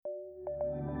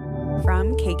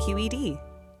from KQED.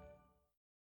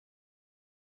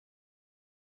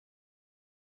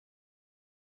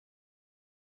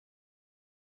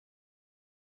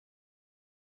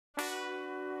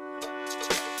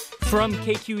 From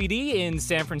KQED in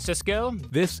San Francisco,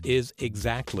 this is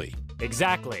Exactly.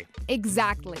 Exactly.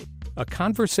 Exactly. A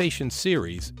conversation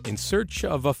series in search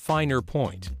of a finer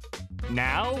point.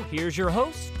 Now, here's your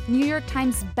host, New York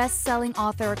Times best-selling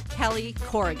author Kelly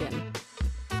Corrigan.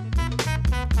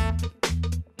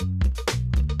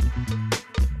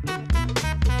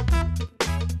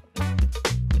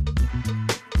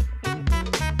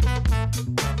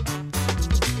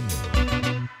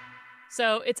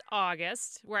 So it's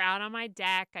August. We're out on my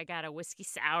deck. I got a whiskey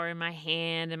sour in my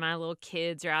hand, and my little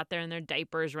kids are out there in their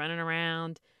diapers running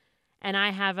around. And I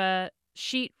have a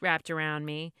sheet wrapped around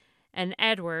me. And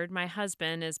Edward, my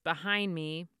husband, is behind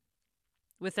me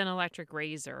with an electric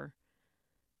razor.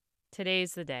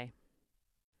 Today's the day.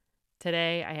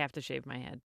 Today, I have to shave my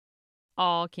head.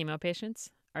 All chemo patients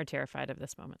are terrified of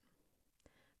this moment.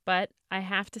 But I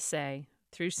have to say,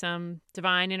 through some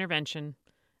divine intervention,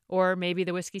 or maybe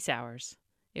the whiskey sours,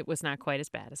 it was not quite as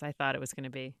bad as I thought it was going to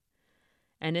be.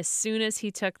 And as soon as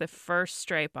he took the first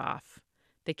stripe off,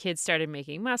 the kids started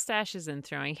making mustaches and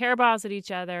throwing hairballs at each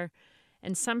other.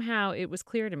 And somehow it was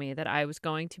clear to me that I was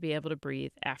going to be able to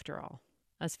breathe after all.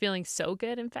 I was feeling so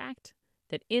good, in fact,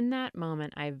 that in that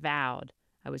moment I vowed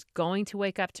I was going to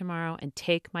wake up tomorrow and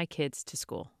take my kids to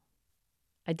school.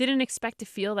 I didn't expect to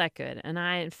feel that good, and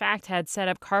I, in fact, had set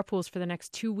up carpools for the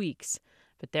next 2 weeks.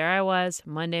 But there I was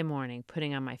Monday morning,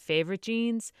 putting on my favorite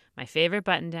jeans, my favorite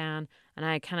button-down, and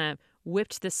I kind of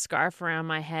whipped this scarf around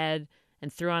my head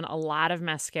and threw on a lot of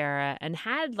mascara and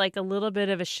had like a little bit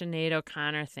of a Sinead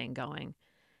O'Connor thing going.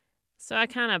 So I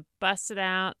kind of busted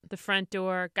out the front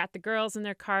door, got the girls in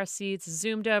their car seats,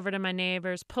 zoomed over to my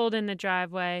neighbors, pulled in the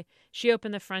driveway. She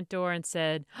opened the front door and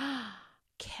said,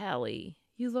 "Kelly,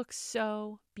 you look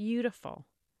so beautiful."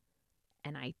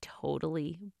 And I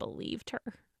totally believed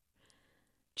her.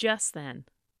 Just then,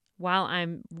 while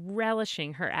I'm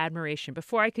relishing her admiration,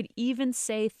 before I could even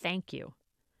say thank you,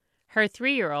 her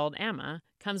 3-year-old, Emma,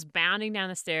 comes bounding down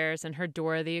the stairs in her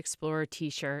Dora the Explorer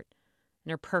t-shirt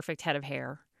and her perfect head of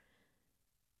hair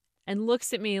and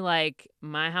looks at me like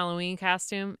my Halloween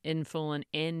costume isn't fooling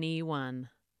anyone.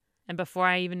 And before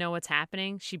I even know what's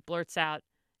happening, she blurts out,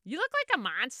 "You look like a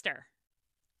monster."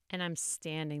 And I'm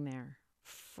standing there,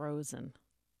 frozen.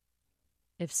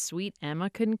 If sweet Emma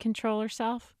couldn't control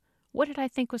herself, what did I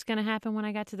think was going to happen when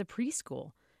I got to the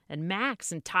preschool and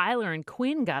Max and Tyler and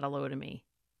Quinn got a load of me?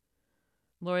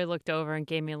 Lori looked over and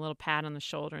gave me a little pat on the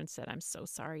shoulder and said, "I'm so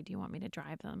sorry. Do you want me to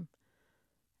drive them?"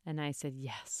 And I said,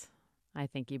 "Yes, I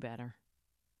think you better."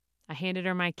 I handed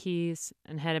her my keys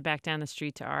and headed back down the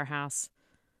street to our house.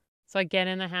 So I get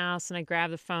in the house and I grab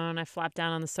the phone. I flop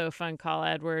down on the sofa and call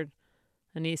Edward.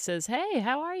 And he says, "Hey,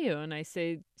 how are you?" And I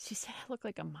say, "She said I look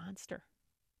like a monster."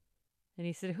 And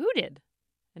he said, "Who did?"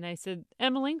 And I said,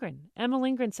 "Emma Lindgren. Emma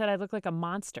Lindgren said I look like a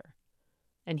monster."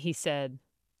 And he said,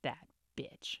 "That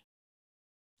bitch."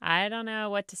 I don't know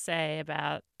what to say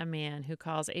about a man who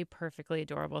calls a perfectly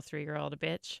adorable 3-year-old a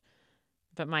bitch,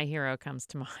 but my hero comes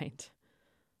to mind.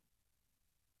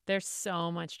 There's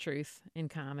so much truth in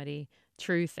comedy,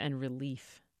 truth and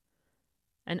relief.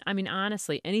 And I mean,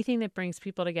 honestly, anything that brings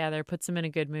people together, puts them in a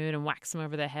good mood, and whacks them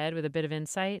over the head with a bit of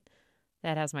insight,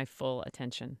 that has my full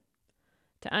attention.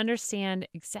 To understand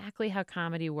exactly how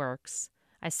comedy works,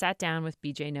 I sat down with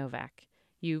B.J. Novak.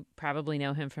 You probably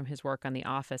know him from his work on The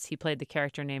Office. He played the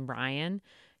character named Ryan,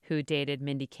 who dated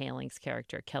Mindy Kaling's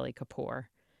character, Kelly Kapoor.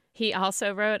 He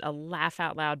also wrote a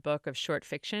laugh-out-loud book of short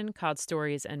fiction called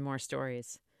Stories and More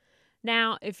Stories.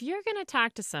 Now, if you're going to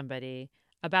talk to somebody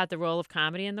about the role of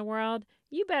comedy in the world,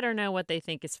 you better know what they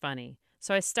think is funny.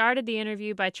 So I started the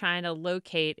interview by trying to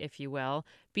locate, if you will,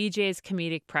 BJ's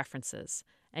comedic preferences.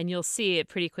 And you'll see it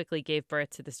pretty quickly gave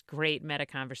birth to this great meta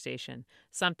conversation,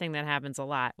 something that happens a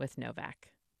lot with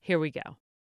Novak. Here we go.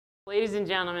 Ladies and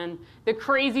gentlemen, the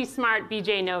crazy smart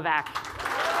BJ Novak.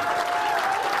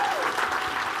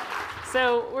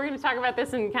 So we're going to talk about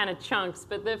this in kind of chunks,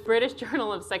 but the British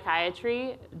Journal of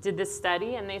Psychiatry did this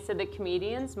study, and they said that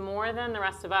comedians, more than the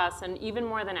rest of us, and even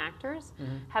more than actors,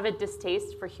 have a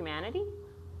distaste for humanity.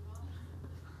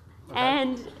 Okay.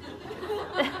 And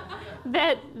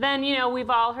that then, you know, we've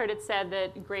all heard it said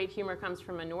that great humor comes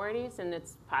from minorities, and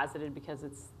it's posited because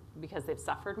they've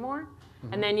suffered more.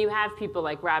 And then you have people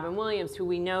like Robin Williams, who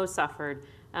we know suffered,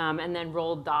 and then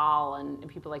Roald Dahl and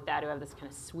people like that who have this kind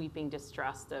of sweeping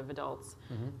distrust of adults.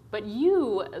 But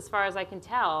you, as far as I can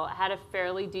tell, had a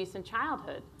fairly decent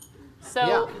childhood.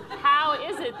 So how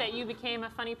is it that you became a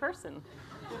funny person?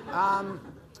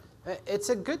 It's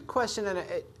a good question, and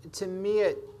to me,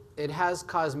 it has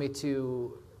caused me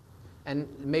to, and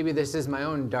maybe this is my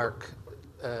own dark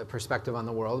perspective on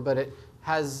the world, but it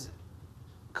has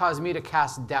caused me to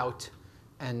cast doubt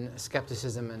and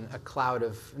skepticism and a cloud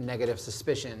of negative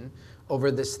suspicion over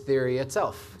this theory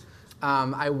itself.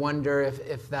 I wonder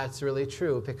if that's really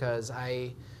true, because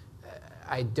I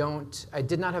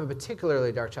did not have a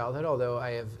particularly dark childhood, although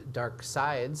I have dark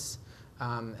sides,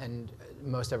 and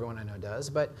most everyone I know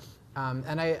does. But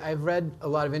and I've read a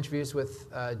lot of interviews with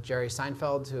Jerry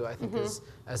Seinfeld, who I think is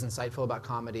as insightful about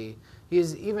comedy. He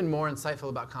is even more insightful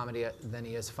about comedy than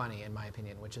he is funny, in my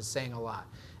opinion, which is saying a lot.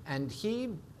 And he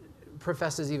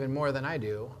professes even more than I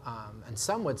do, and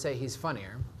some would say he's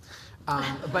funnier.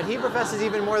 But he professes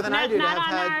even more than I do.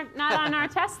 Not on our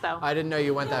test, though. I didn't know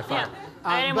you went that far. Yeah.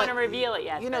 I didn't want to reveal it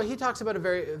yet. You know, he talks about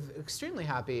a extremely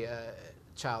happy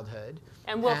childhood.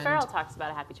 And Will Ferrell talks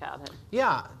about a happy childhood.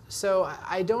 Yeah. So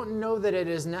I don't know that it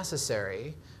is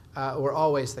necessary or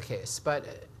always the case, but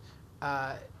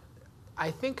I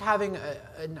think having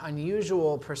an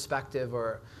unusual perspective,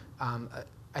 or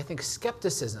I think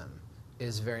skepticism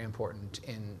is very important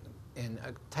in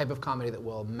a type of comedy that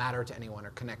will matter to anyone or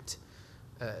connect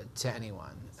to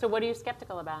anyone. So what are you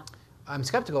skeptical about? I'm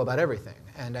skeptical about everything,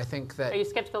 and I think that. Are you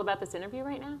skeptical about this interview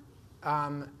right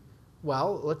now?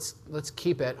 Well, let's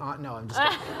keep it on. No, I'm just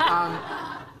kidding.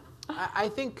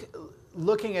 I think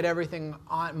looking at everything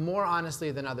more honestly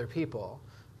than other people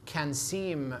can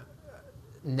seem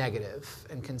negative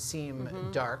and can seem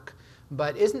dark,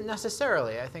 but isn't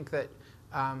necessarily. I think that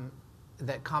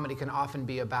that comedy can often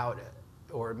be about,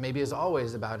 or maybe is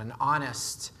always about, an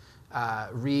honest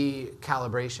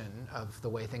recalibration of the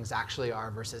way things actually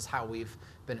are versus how we've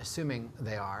been assuming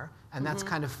they are, and that's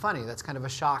kind of funny. That's kind of a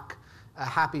shock. A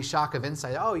happy shock of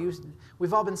insight. Oh,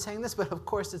 we've all been saying this, but of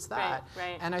course it's that.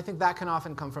 Right. And I think that can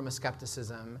often come from a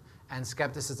skepticism, and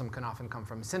skepticism can often come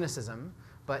from cynicism,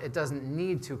 but it doesn't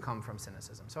need to come from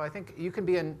cynicism. So I think you can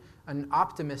be an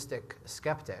optimistic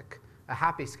skeptic, a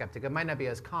happy skeptic. It might not be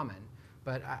as common,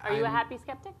 but Are you a happy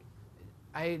skeptic?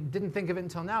 I didn't think of it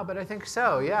until now, but I think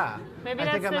so, yeah. Maybe I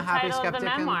that's think I'm the a happy title of the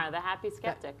skeptic, memoir, The Happy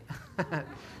Skeptic.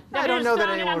 I don't know that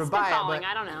anyone would buy it, spitballing, but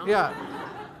I don't know.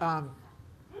 Yeah.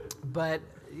 But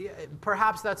yeah,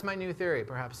 perhaps that's my new theory.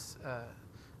 Perhaps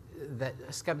that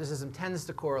skepticism tends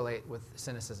to correlate with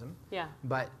cynicism,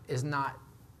 but is not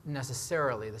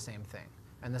necessarily the same thing.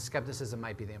 And the skepticism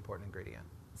might be the important ingredient.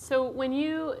 So when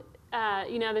you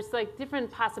know, there's like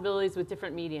different possibilities with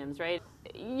different mediums, right?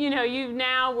 You know, you've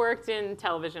now worked in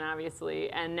television, obviously,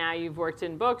 and now you've worked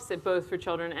in books, both for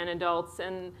children and adults.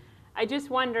 And I just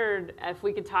wondered if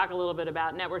we could talk a little bit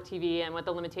about network TV and what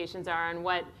the limitations are and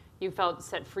what you felt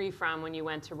set free from when you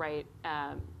went to write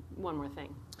One More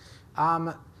Thing.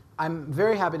 I'm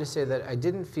very happy to say that I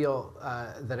didn't feel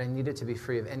that I needed to be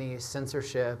free of any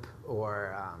censorship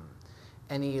or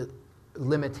any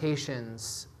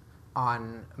limitations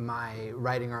on my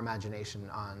writing or imagination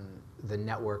on the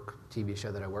network TV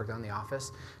show that I worked on, The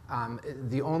Office.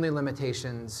 The only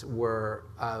limitations were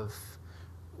of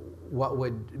what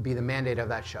would be the mandate of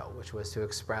that show, which was to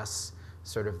express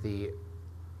sort of the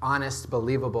honest,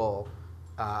 believable,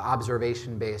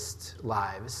 observation-based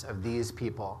lives of these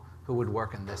people who would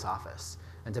work in this office,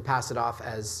 and to pass it off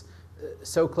as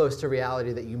so close to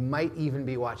reality that you might even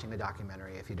be watching a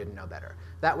documentary if you didn't know better.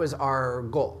 That was our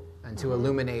goal, and to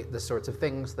illuminate the sorts of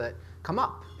things that come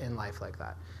up in life like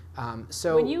that.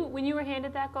 So when you were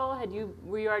handed that goal,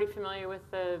 were you already familiar with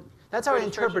the? That's how I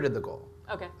British interpreted version? the goal.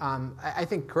 Okay. I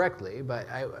think correctly, but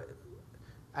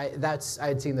I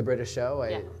had seen the British show.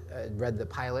 I read the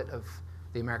pilot of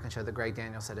the American show that Greg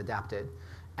Daniels had adapted,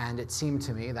 and it seemed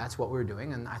to me that's what we were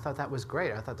doing, and I thought that was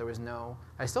great. I thought there was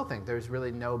I still think there's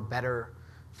really no better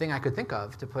thing I could think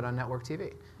of to put on network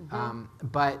TV.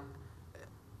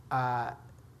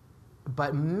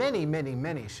 But many, many,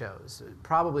 many shows,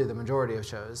 probably the majority of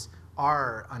shows,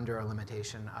 are under a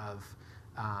limitation of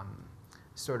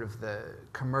sort of the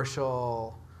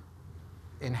commercial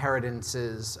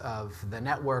inheritances of the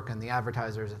network and the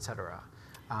advertisers, et cetera.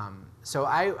 So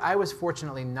I was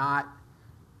fortunately not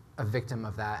a victim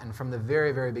of that, and from the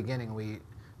very, very beginning we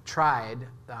tried.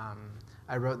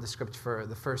 I wrote the script for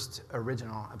the first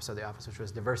original episode of The Office, which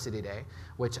was Diversity Day,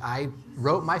 which I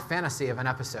wrote my fantasy of an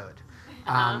episode.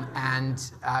 And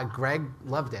Greg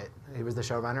loved it. He was the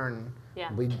showrunner,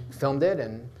 and we filmed it,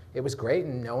 and it was great,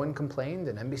 and no one complained,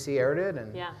 and NBC aired it,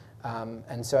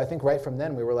 and so I think right from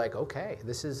then we were like, okay,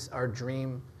 this is our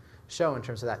dream show in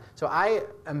terms of that. So I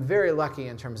am very lucky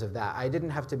in terms of that. I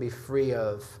didn't have to be free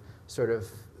of sort of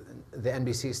the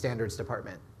NBC standards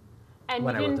department. And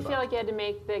when you I wrote didn't the feel book. like you had to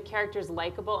make the characters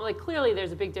likable? Like, clearly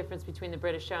there's a big difference between the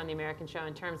British show and the American show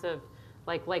in terms of,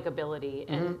 like, likability.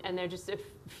 And there are just a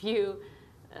few,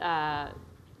 a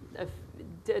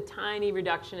tiny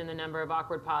reduction in the number of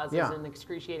awkward pauses Yeah. and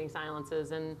excruciating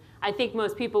silences. And I think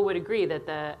most people would agree that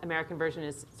the American version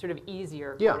is sort of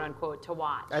easier, Yeah. quote unquote, to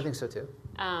watch. I think so too.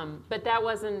 But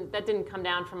that didn't come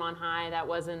down from on high. That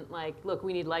wasn't like, look,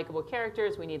 we need likable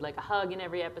characters. We need like a hug in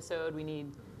every episode. We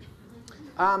need.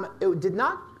 It did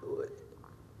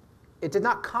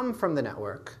not come from the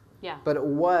network. Yeah. But it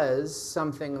was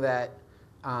something that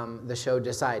the show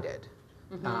decided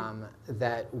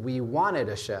that we wanted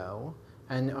a show.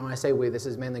 And when I say we, this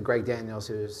is mainly Greg Daniels,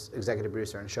 who's executive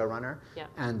producer and showrunner, Yeah.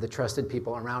 and the trusted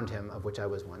people around him, of which I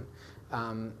was one,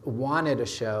 wanted a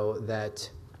show that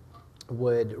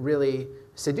would really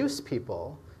seduce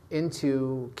people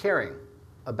into caring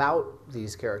about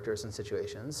these characters and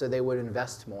situations, so they would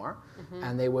invest more,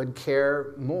 and they would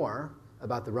care more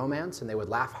about the romance, and they would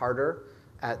laugh harder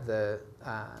at the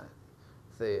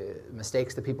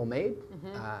mistakes that people made.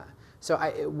 So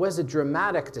it was a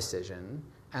dramatic decision,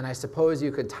 and I suppose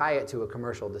you could tie it to a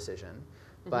commercial decision.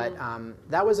 But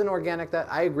that was an organic, that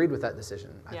I agreed with that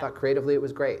decision. I thought creatively it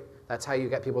was great. That's how you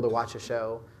get people to watch a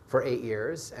show for 8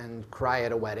 years and cry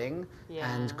at a wedding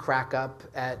and crack up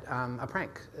at a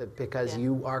prank, because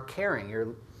you are caring.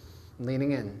 You're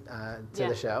leaning in to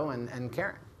the show and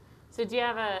caring. So do you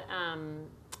have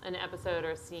an episode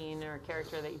or a scene or a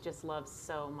character that you just love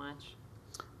so much?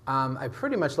 I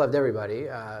pretty much loved everybody.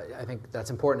 I think that's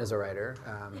important as a writer.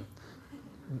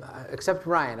 Except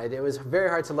Ryan. It was very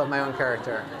hard to love my own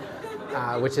character,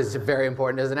 which is very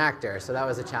important as an actor, so that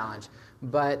was a challenge.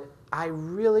 But I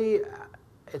really,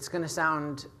 it's going to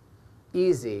sound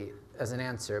easy as an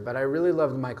answer, but I really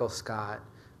loved Michael Scott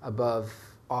above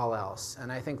all else.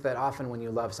 And I think that often when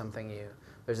you love something,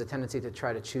 there's a tendency to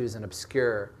try to choose an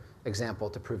obscure example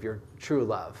to prove your true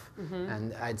love.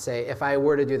 And I'd say, if I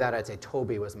were to do that, I'd say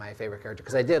Toby was my favorite character,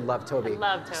 because I did love Toby. I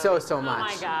love Toby. So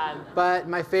much. Oh my God. But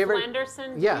my favorite...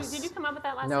 Flenderson? Yes. Did you come up with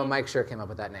that last name? No, Mike Schur came up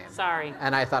with that name. Sorry.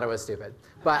 And I thought it was stupid.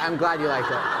 But I'm glad you liked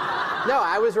it. No,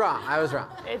 I was wrong.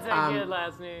 It's a good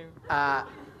last name.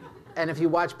 And if you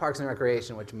watch Parks and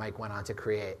Recreation, which Mike went on to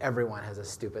create, everyone has a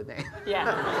stupid name.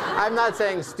 Yeah. I'm not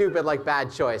saying stupid like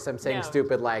bad choice. I'm saying No,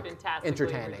 stupid like fantastically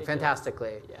entertaining, ridiculous.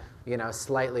 fantastically, Yeah.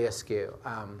 Slightly askew.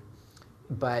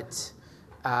 But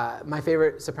my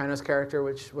favorite Sopranos character,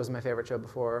 which was my favorite show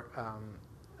before,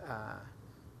 I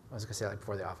was gonna say like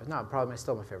before The Office. No, probably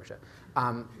still my favorite show.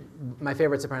 My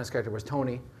favorite Sopranos character was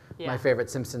Tony. Yeah. My favorite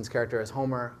Simpsons character is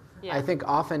Homer. Yeah. I think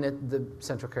often the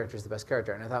central character is the best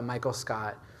character, and I thought Michael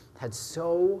Scott had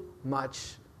so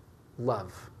much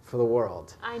love for the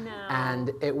world. I know. And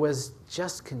it was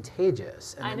just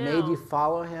contagious, and it made you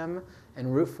follow him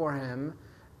and root for him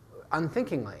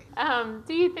unthinkingly.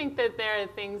 Do you think that there are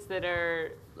things that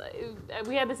are,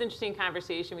 we had this interesting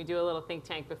conversation. We do a little think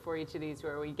tank before each of these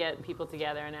where we get people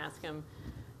together and ask them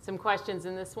some questions.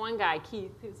 And this one guy,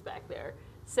 Keith, who's back there,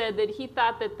 said that he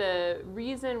thought that the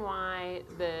reason why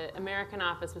the American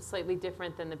office was slightly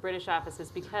different than the British office is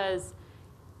because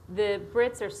the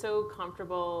Brits are so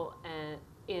comfortable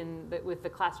with the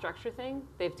class structure thing.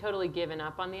 They've totally given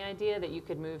up on the idea that you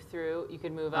could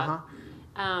move up.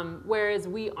 Whereas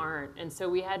we aren't. And so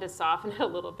we had to soften it a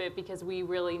little bit, because we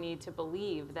really need to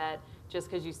believe that just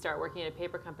because you start working at a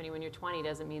paper company when you're 20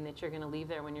 doesn't mean that you're going to leave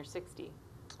there when you're 60.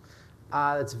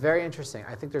 That's very interesting.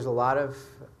 I think there's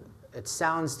it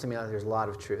sounds to me like there's a lot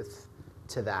of truth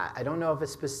to that. I don't know if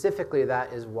it's specifically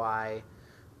that is why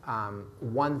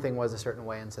one thing was a certain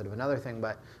way instead of another thing,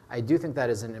 but I do think that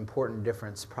is an important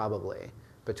difference probably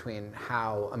between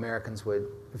how Americans would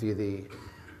view the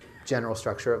general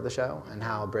structure of the show and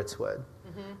how Brits would.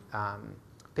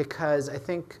 Because I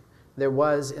think there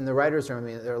was, in the writer's room,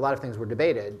 there are a lot of things were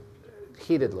debated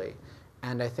heatedly,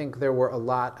 and I think there were a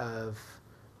lot of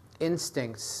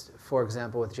instincts, for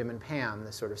example, with Jim and Pam,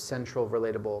 the sort of central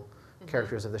relatable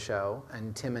characters of the show,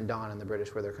 and Tim and Don in the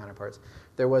British were their counterparts.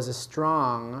 There was a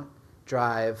strong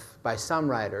drive by some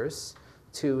writers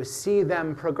to see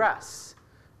them progress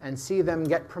and see them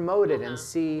get promoted and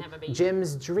see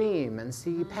Jim's dream and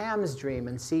see Pam's dream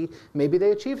and see maybe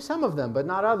they achieve some of them but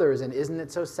not others, and isn't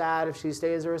it so sad if she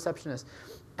stays a receptionist?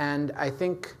 And I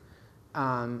think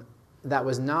that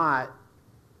was not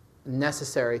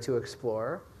necessary to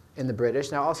explore in the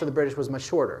British. Now also the British was much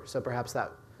shorter, so perhaps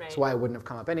that's why it wouldn't have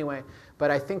come up anyway. But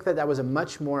I think that was a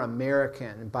much more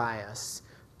American bias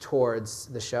towards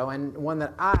the show, and one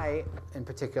that I, in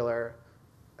particular,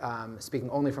 speaking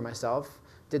only for myself,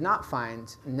 did not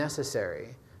find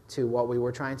necessary to what we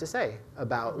were trying to say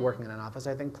about working in an office.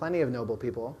 I think plenty of noble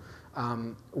people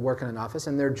work in an office,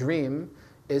 and their dream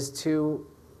is to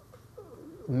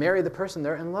marry the person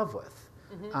they're in love with.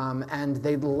 And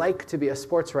they'd like to be a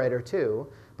sports writer too,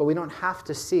 but we don't have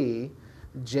to see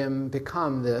Jim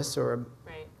become this or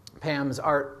Pam's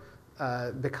art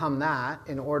become that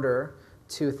in order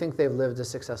to think they've lived a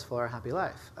successful or happy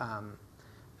life.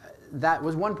 That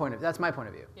was one point of, that's my point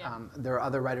of view. Yeah. There are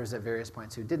other writers at various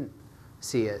points who didn't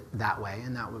see it that way,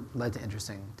 and that led to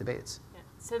interesting debates. Yeah.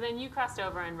 So then you crossed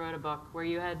over and wrote a book where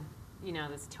you had,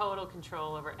 this total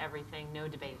control over everything, no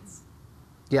debates.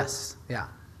 Yes, yeah.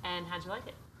 And how'd you like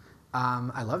it?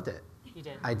 I loved it. You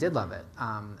did? I did love it.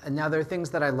 And now there are things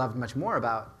that I loved much more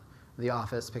about The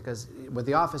Office, because with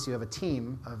The Office you have a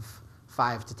team of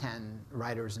 5 to 10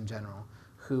 writers in general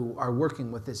who are working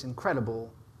with this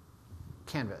incredible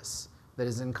canvas that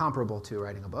is incomparable to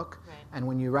writing a book. Right. And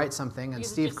when you write something, and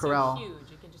Because Steve it's just Carell... so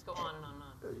huge, you can just go on and on and on.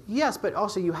 Yes, but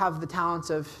also you have the talents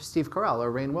of Steve Carell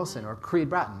or Rainn Wilson or Creed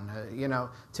Bratton,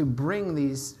 to bring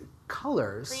these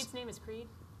colors. Creed's name is Creed?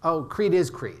 Oh, Creed is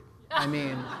Creed. I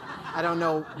mean, I don't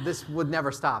know, this would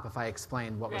never stop if I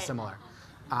explained what was similar.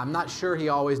 I'm not sure he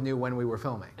always knew when we were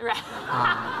filming. Right.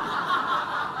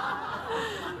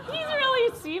 He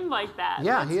really seemed like that.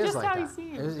 Yeah, That's he is just like how that. he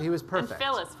seemed. He was perfect.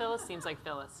 And Phyllis seems like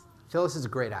Phyllis. Phyllis is a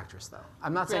great actress, though.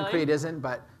 I'm not saying Really? Creed isn't,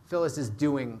 but Phyllis is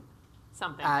doing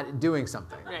Something.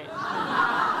 something. Right.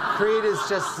 Creed is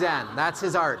just Zen. That's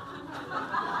his art.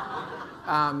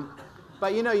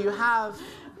 But you have...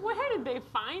 Where did they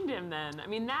find him then? I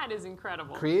mean, that is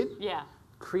incredible. Creed? Yeah.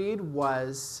 Creed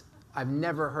was... I've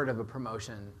never heard of a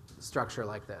promotion structure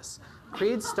like this.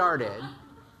 Creed started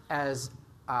as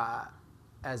a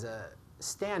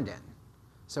stand-in.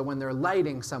 So when they're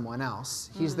lighting someone else,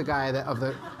 he's the guy of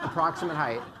the approximate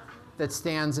height that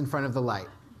stands in front of the light.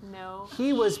 No.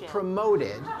 He was shit.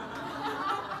 promoted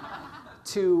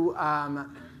to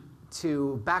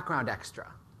background extra.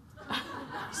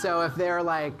 So if they're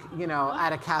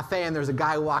at a cafe and there's a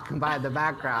guy walking by in the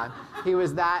background, he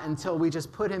was that until we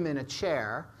just put him in a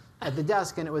chair at the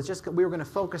desk, and it was just, we were going to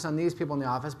focus on these people in the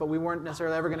office, but we weren't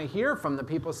necessarily ever going to hear from the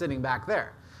people sitting back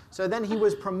there. So then he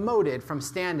was promoted from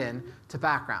stand-in to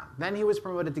background. Then he was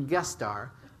promoted to guest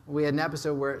star. We had an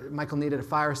episode where Michael needed to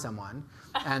fire someone,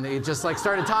 and he just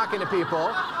started talking to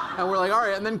people, and we're like, all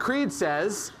right, and then Creed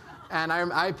says, and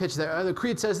I pitched there, oh,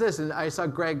 Creed says this, and I saw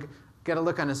Greg get a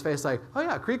look on his face like, oh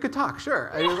yeah, Creed could talk,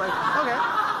 sure. And he was like, okay.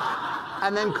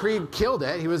 And then Creed killed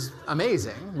it. He was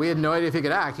amazing. We had no idea if he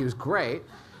could act. He was great.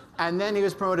 And then he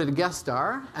was promoted to guest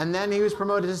star, and then he was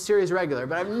promoted to series regular.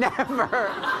 But I've never,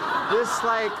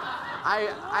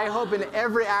 I hope in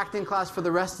every acting class for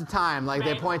the rest of the time,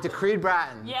 they point to Creed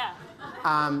Bratton. Yeah.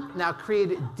 Now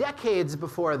Creed, decades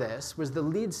before this, was the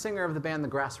lead singer of the band The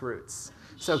Grassroots.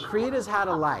 So Creed has had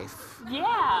a life.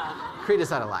 Yeah. Creed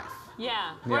has had a life.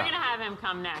 Yeah. We're Yeah. going to have him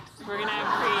come next. We're going to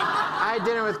have Creed. I had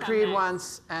dinner with Creed next.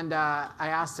 once, and I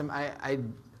asked him, I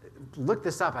looked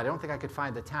this up, I don't think I could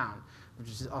find the town, which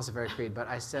is also very Creed, but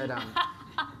I said, I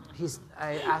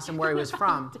asked him where he was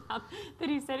from. That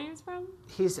he said he was from?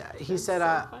 He said, so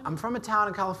funny. I'm from a town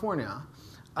in California,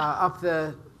 up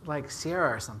the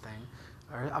Sierra or something,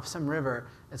 or up some river.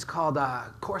 It's called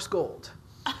Coarse Gold.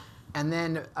 And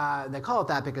then they call it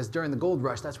that because during the gold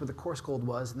rush, that's where the coarse gold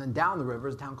was. And then down the river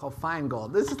is a town called Fine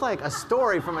Gold. This is like a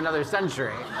story from another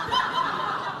century.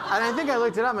 And I think I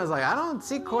looked it up and I was like, I don't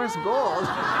see coarse gold.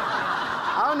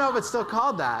 I don't know if it's still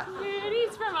called that. Dude,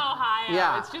 he's from Ohio.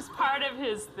 Yeah. It's just part of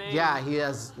his thing. Yeah, he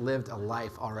has lived a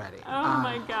life already. Oh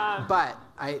my God. But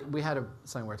we had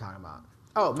something we were talking about.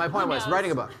 Oh, my point was knows?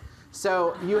 writing a book.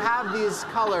 So you have these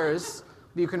colors.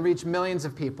 You can reach millions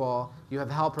of people. You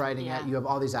have help writing Yeah. it. You have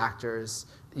all these actors.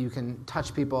 You can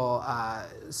touch people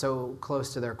so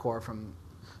close to their core from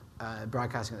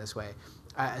broadcasting it this way.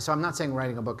 So I'm not saying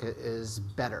writing a book is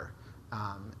better.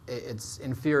 It's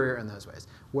inferior in those ways.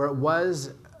 Where it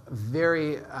was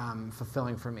very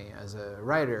fulfilling for me as a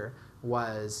writer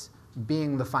was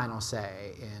being the final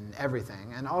say in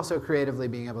everything, and also creatively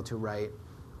being able to write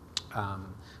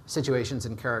situations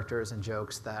and characters and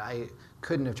jokes that I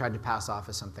couldn't have tried to pass off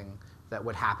as something that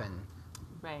would happen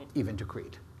Right. even to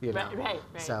Creed. You know? Right.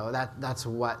 So that's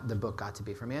what the book got to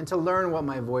be for me. And to learn what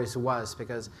my voice was,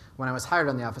 because when I was hired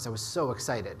on The Office, I was so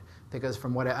excited, because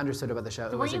from what I understood about the show,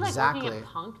 it Were was you exactly... working at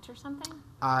Punk'd or something?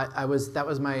 that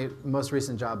was my most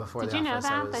recent job before Did The you know Office.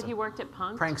 I that was he worked at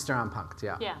Punk'd? prankster on Punk'd,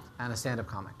 yeah. Yeah. And a stand-up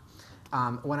comic.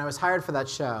 When I was hired for that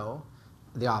show,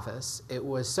 The Office, it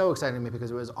was so exciting to me because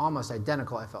it was almost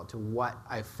identical, I felt, to what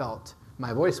I felt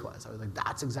my voice was. I was like,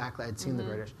 that's exactly, I'd seen the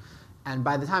British. And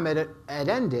by the time it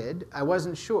ended, I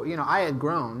wasn't sure. I had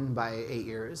grown by 8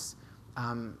 years,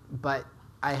 but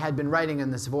I had been writing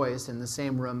in this voice in the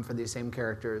same room for these same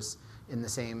characters in the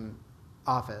same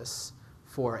office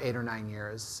for 8 or 9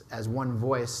 years as one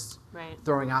voice, Right.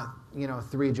 throwing out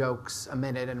 3 jokes a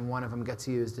minute, and one of them gets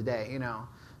used a day.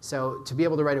 So to be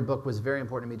able to write a book was very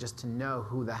important to me, just to know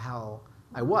who the hell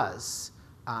I was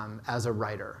as a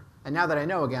writer. And now that I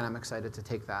know, again, I'm excited to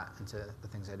take that into the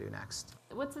things I do next.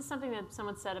 What's something that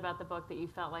someone said about the book that you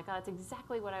felt like, oh, that's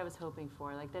exactly what I was hoping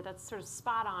for? Like that's sort of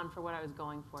spot on for what I was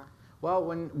going for. Well,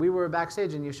 when we were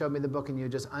backstage and you showed me the book and you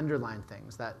just underlined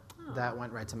things, that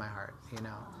went right to my heart.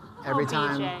 Every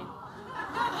time. BJ.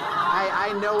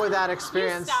 I know what that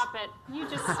experience. You stop it. You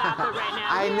just stop it right now.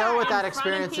 I We know are what that in front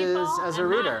of experience is people, as a and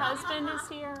reader. My husband is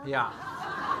here. Yeah.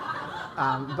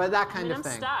 But that kind of I'm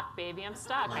thing. stuck, baby. I'm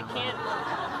stuck. I can't.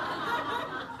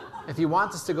 If you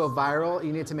want this to go viral,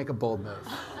 you need to make a bold move.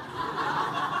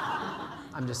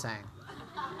 I'm just saying.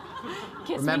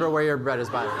 Kiss Remember me. where your bread is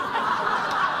buttered.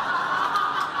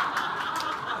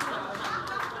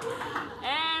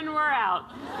 And we're out.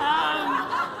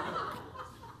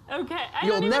 Okay.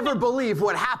 You'll never believe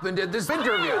what happened at this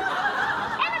interview. And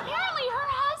apparently her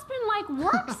husband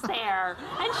works there,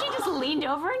 and she just leaned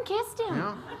over and kissed him.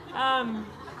 Yeah.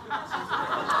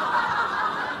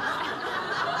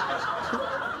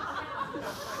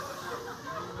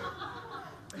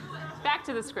 Back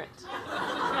to the script.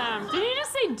 Did you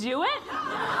just say do it?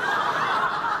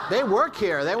 They work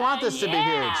here. They want this to be huge.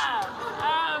 Yeah.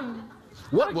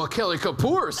 What will Kelly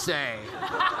Kapoor say?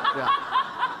 Yeah.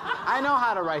 I know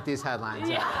how to write these headlines.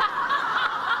 Yeah.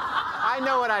 I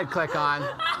know what I'd click on.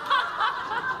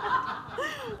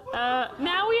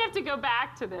 Now we have to go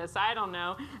back to this. I don't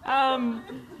know.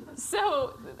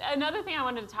 So another thing I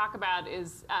wanted to talk about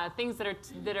is things that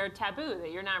are taboo,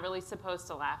 that you're not really supposed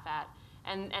to laugh at,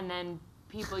 and then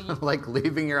people Like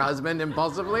leaving your husband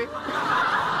impulsively?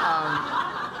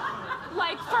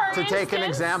 like for To take an instance-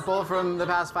 example from the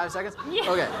past 5 seconds?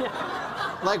 Yeah. Okay.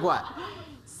 Like what?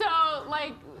 So,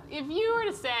 like, if you were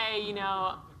to say,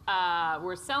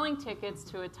 we're selling tickets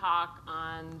to a talk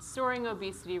on soaring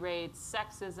obesity rates,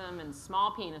 sexism, and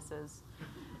small penises,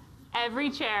 every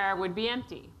chair would be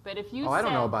empty. But if you I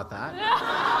don't know about that.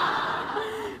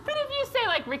 But if you say,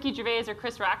 like, Ricky Gervais or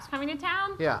Chris Rock's coming to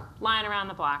town, Yeah. line around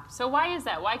the block. So why is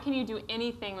that? Why can you do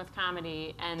anything with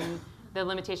comedy and the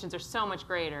limitations are so much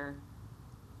greater?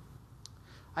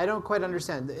 I don't quite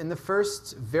understand. In the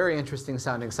first very interesting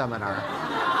sounding seminar,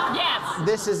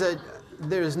 Yes.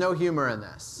 there's no humor in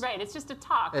this. Right, it's just a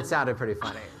talk. It sounded pretty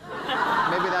funny.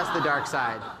 Maybe that's the dark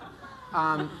side.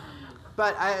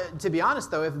 But to be honest,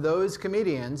 though, if those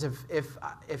comedians,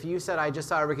 if you said, I just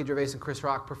saw Ricky Gervais and Chris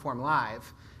Rock perform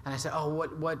live, and I said, oh,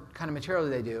 what kind of material do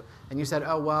they do? And you said,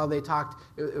 oh, well, they talked,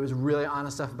 it was really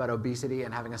honest stuff about obesity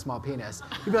and having a small penis.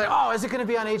 You'd be like, oh, is it going to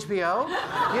be on HBO?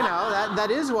 That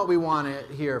is what we want to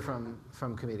hear from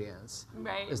comedians.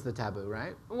 Right. Is the taboo,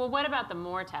 right? Well, what about the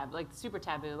more taboo, like super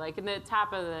taboo? Like in the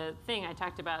top of the thing, I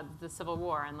talked about the Civil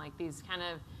War and like these kind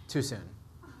of. Too soon.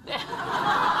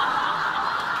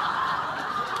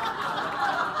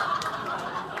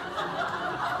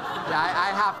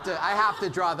 Yeah, I have to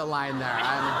draw the line there. Oh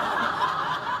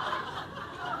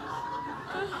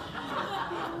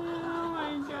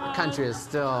my God. The country is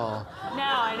still. No,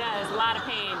 I know. There's a lot of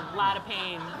pain. A lot of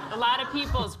pain. A lot of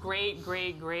people's great.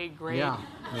 Yeah.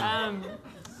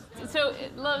 So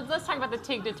let's talk about the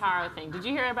Tig Notaro thing. Did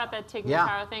you hear about that Tig Yeah.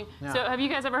 Notaro thing? Yeah. So have you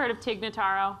guys ever heard of Tig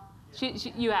Notaro?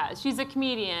 You have. She's a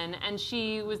comedian, and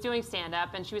she was doing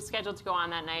stand-up, and she was scheduled to go on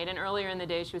that night, and earlier in the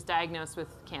day she was diagnosed with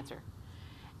cancer.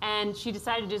 And she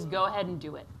decided to just go ahead and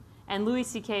do it. And Louis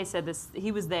C.K. said this,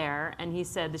 he was there, and he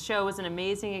said, the show was an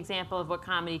amazing example of what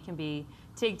comedy can be.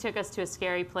 Tig took us to a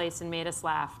scary place and made us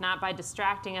laugh, not by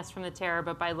distracting us from the terror,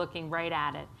 but by looking right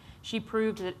at it. She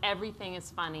proved that everything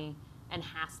is funny and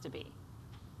has to be.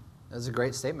 That's a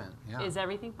great statement. Yeah. Is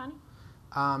everything funny?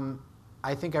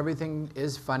 I think everything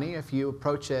is funny if you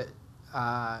approach it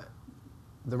the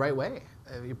right way.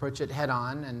 If you approach it head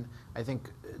on, and I think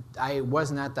I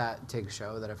wasn't at that Tig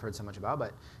show that I've heard so much about,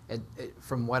 but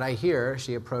from what I hear,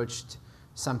 she approached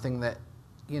something that,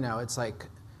 it's like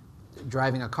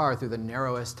driving a car through the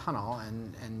narrowest tunnel,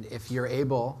 and if you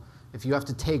have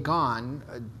to take on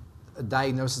a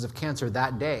diagnosis of cancer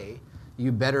that day,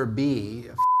 you better be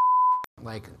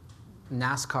like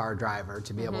NASCAR driver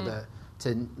to be able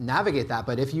to navigate that.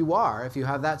 But if you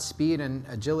have that speed and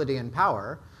agility and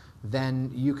power, then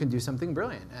you can do something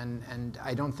brilliant. And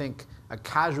I don't think a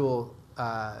casual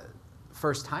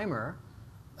first-timer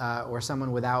or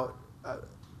someone without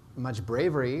much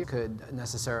bravery could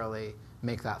necessarily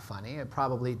make that funny. It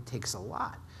probably takes a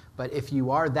lot. But if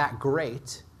you are that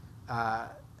great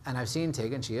and I've seen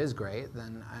Tig, and she is great,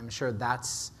 then I'm sure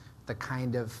that's the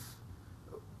kind of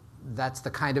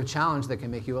challenge that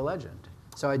can make you a legend.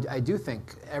 So I do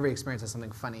think every experience has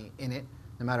something funny in it,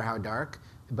 no matter how dark,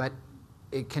 but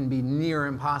it can be near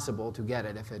impossible to get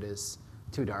it if it is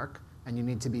too dark, and you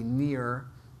need to be near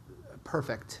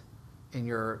perfect in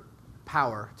your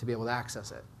power to be able to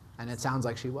access it. And it sounds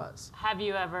like she was. Have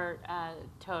you ever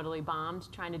totally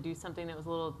bombed trying to do something that was a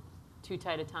little too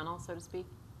tight a tunnel, so to speak?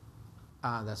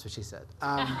 That's what she said.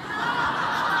 Yeah.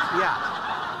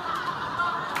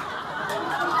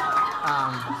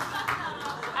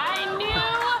 I knew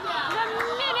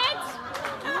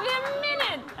the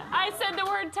minute I said the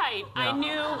word tight, Yeah.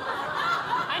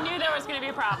 I knew there was going to be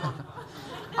a problem.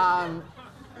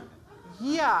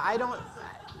 Yeah, I don't.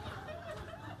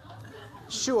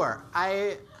 Sure.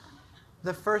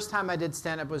 The first time I did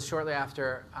stand-up was shortly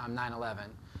after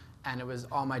 9/11, and it was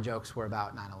all my jokes were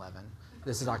about 9/11.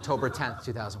 This is October 10th,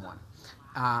 2001.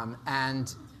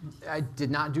 And I did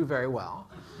not do very well,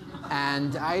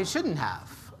 and I shouldn't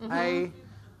have. Mm-hmm.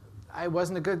 I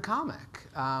wasn't a good comic.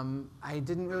 I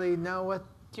didn't really know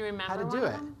Do you remember how to one do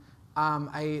of it. them?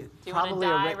 I Do you want to probably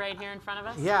die right here in front of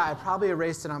us? Yeah, I probably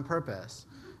erased it on purpose.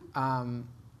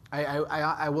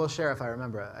 I will share if I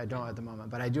remember it. I don't at the moment,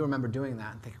 but I do remember doing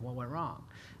that and thinking, what went wrong?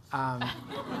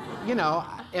 You know,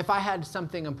 if I had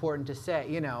something important to say,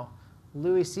 you know,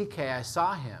 Louis C.K., I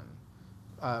saw him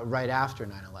right after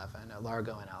 9/11 at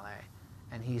Largo in LA,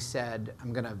 and he said,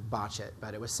 I'm going to botch it,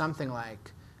 but it was something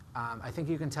like, I think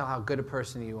you can tell how good a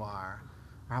person you are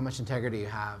or how much integrity you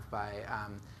have by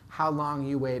how long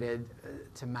you waited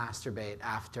to masturbate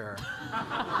after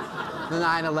the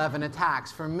 9/11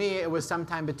 attacks. For me, it was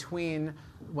sometime between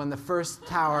when the first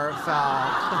tower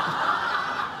fell.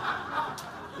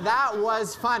 That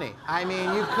was funny. I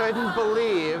mean, you couldn't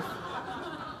believe,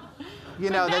 you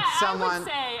know, that someone. I would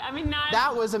say, I mean, not.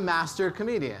 That was a master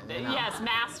comedian. You know? Yes,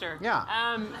 master. Yeah.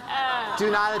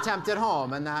 Do not attempt at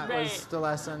home, and that was Right. the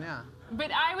lesson. Yeah.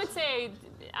 But I would say,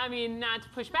 I mean, not to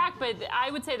push back, but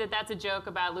I would say that that's a joke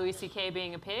about Louis C.K.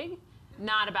 being a pig,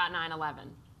 not about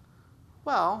 9/11.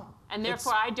 Well. And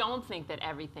therefore, I don't think that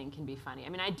everything can be funny. I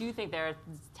mean, I do think there are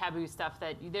taboo stuff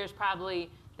that there's probably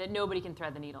that nobody can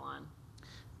thread the needle on.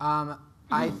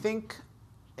 I think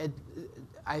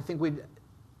we'd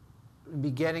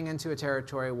be getting into a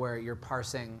territory where you're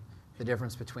parsing the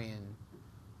difference between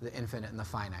the infinite and the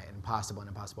finite, and possible and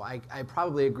impossible. I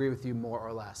probably agree with you more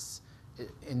or less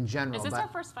in general. Is this but our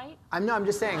first fight? I'm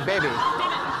just saying, baby.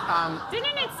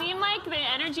 Didn't it seem like the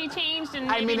energy changed and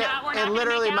maybe I mean, we're not it gonna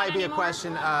literally make out might be anymore? a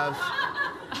question of,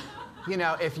 you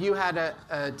know, if you had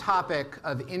a topic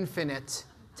of infinite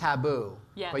taboo,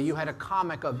 Yes. but you had a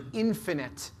comic of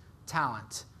infinite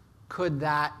talent, could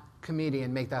that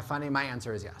comedian make that funny? My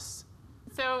answer is yes.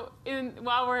 So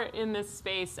while we're in this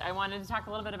space, I wanted to talk a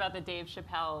little bit about the Dave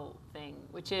Chappelle thing,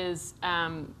 which is,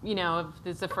 you know,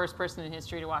 this is the first person in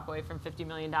history to walk away from $50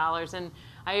 million. And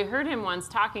I heard him once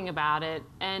talking about it,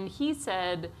 and he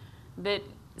said that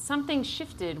something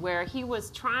shifted where he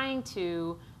was trying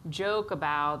to joke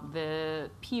about the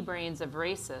pea brains of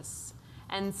racists.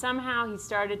 And somehow he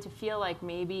started to feel like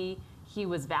maybe he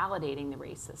was validating the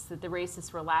racists, that the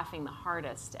racists were laughing the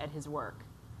hardest at his work.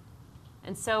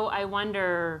 And so I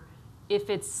wonder if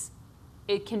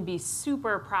it can be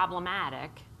super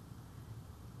problematic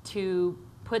to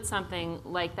put something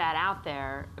like that out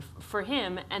there for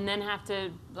him and then have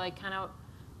to like kind of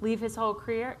leave his whole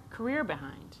career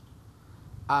behind.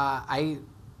 I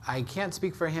can't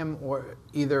speak for him or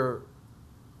either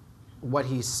what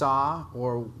he saw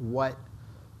or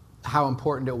how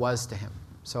important it was to him.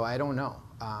 So I don't know.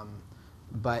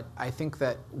 But I think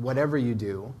that whatever you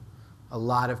do, a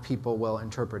lot of people will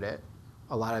interpret it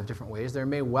a lot of different ways. There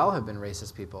may well have been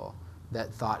racist people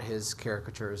that thought his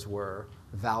caricatures were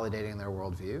validating their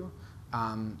worldview.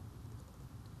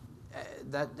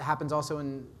 That happens also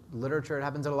in literature. It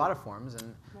happens in a lot of forms.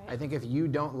 And Right. I think if you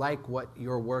don't like what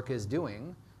your work is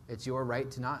doing, it's your right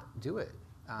to not do it.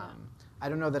 I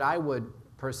don't know that I would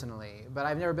personally, but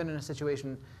I've never been in a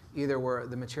situation either where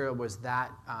the material was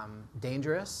that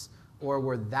dangerous or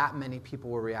where that many people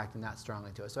were reacting that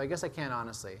strongly to it. So I guess I can't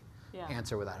honestly Yeah.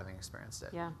 answer without having experienced it.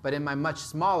 Yeah. But in my much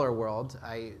smaller world,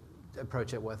 I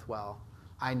approach it with, well,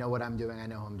 I know what I'm doing, I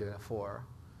know who I'm doing it for.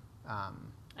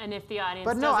 And if the audience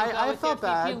But no, doesn't go I with felt if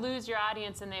bad. you lose your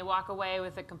audience and they walk away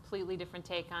with a completely different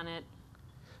take on it,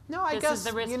 No, I This guess is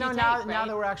the risk you know you now take, now right?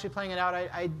 that we're actually playing it out,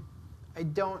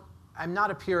 I'm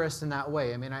not a purist in that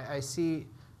way. I mean, I see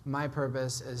my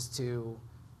purpose as to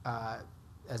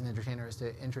as an entertainer is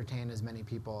to entertain as many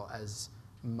people as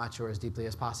much or as deeply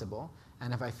as possible.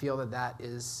 And if I feel that that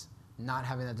is not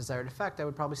having that desired effect, I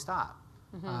would probably stop.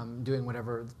 doing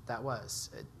whatever that was.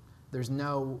 There's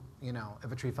no,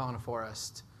 if a tree fell in a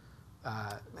forest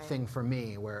thing for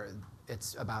me where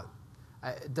it's about,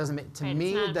 it doesn't make, to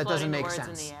me, that doesn't make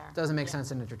sense. It doesn't make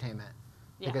sense in entertainment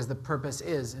because the purpose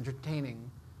is entertaining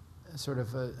sort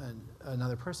of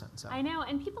another person. So. I know,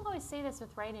 and people always say this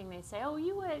with writing. They say, oh,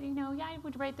 you would, I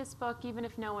would write this book even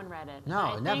if no one read it.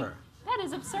 No, never. That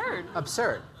is absurd.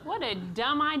 Absurd. What a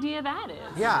dumb idea that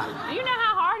is. Yeah. Do you know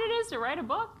how hard it is to write a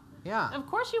book? Yeah. Of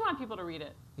course you want people to read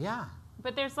it. Yeah.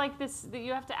 But there's like this, that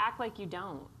you have to act like you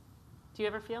don't. Do you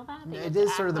ever feel that? It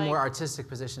is sort of the more artistic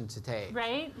position to take.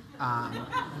 Right?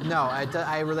 No,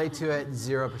 I relate to it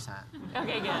 0%.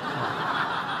 Okay, good.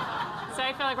 So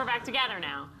I feel like we're back together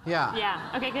now. Yeah.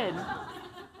 Yeah, okay, good.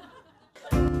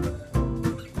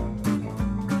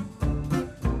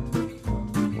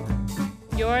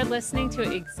 You're listening to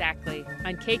Exactly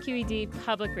on KQED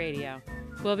Public Radio.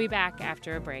 We'll be back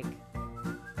after a break.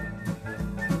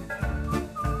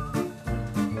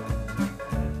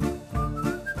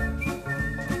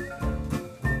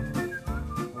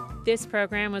 This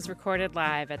program was recorded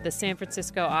live at the San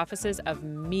Francisco offices of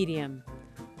Medium,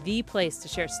 the place to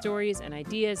share stories and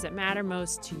ideas that matter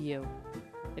most to you.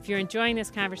 If you're enjoying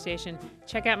this conversation,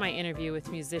 check out my interview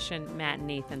with musician Matt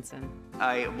Nathanson.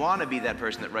 I want to be that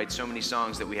person that writes so many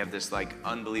songs that we have this like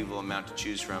unbelievable amount to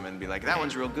choose from and be like, that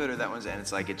one's real good or that one's, and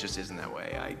it's like, it just isn't that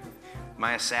way.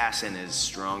 My assassin is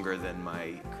stronger than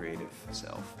my creative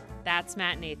self. That's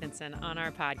Matt Nathanson on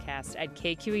our podcast at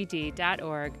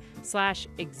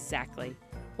kqed.org/exactly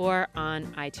or on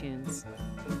iTunes.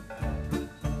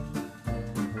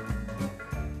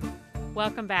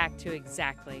 Welcome back to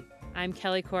Exactly. I'm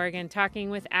Kelly Corrigan talking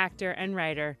with actor and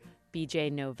writer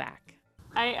BJ Novak.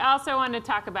 I also want to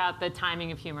talk about the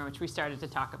timing of humor, which we started to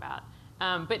talk about.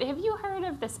 But have you heard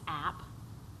of this app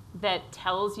that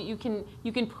tells you,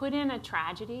 you can put in a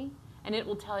tragedy and it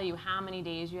will tell you how many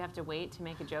days you have to wait to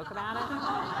make a joke about it?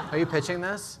 Are you pitching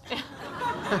this?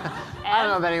 I don't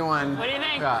know if anyone. What do you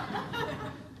think? Yeah.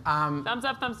 Thumbs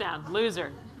up, thumbs down.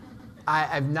 Loser.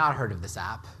 I've not heard of this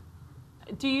app.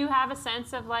 Do you have a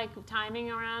sense of like timing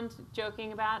around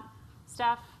joking about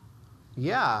stuff?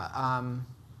 Yeah.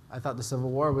 I thought the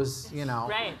Civil War was,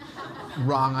 Right.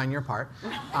 wrong on your part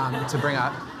to bring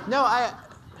up. No,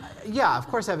 yeah, of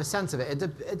course I have a sense of it.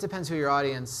 It depends who your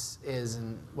audience is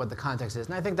and what the context is.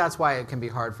 And I think that's why it can be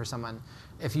hard for someone.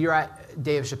 If you're at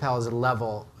Dave Chappelle's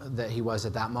level that he was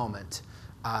at that moment,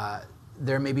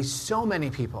 there may be so many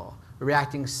people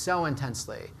reacting so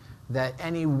intensely that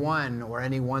any one or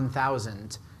any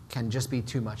 1,000 can just be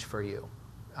too much for you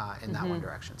in that one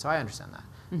direction. So I understand that.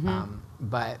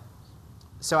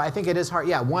 So I think it is hard.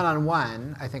 Yeah,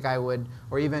 one-on-one, I think I would,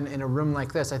 or even in a room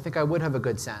like this, I think I would have a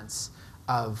good sense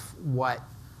of what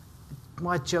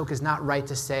joke is not right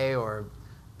to say or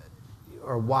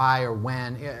why or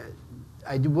when.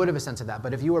 I would have a sense of that.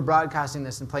 But if you were broadcasting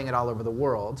this and playing it all over the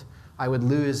world, I would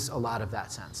lose a lot of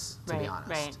that sense, to be honest.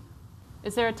 Right.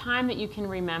 Is there a time that you can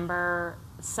remember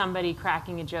somebody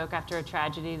cracking a joke after a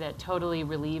tragedy that totally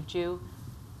relieved you?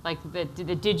 Like that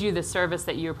did you the service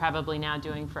that you're probably now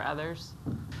doing for others?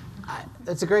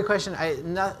 That's a great question.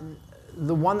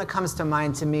 The one that comes to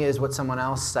mind to me is what someone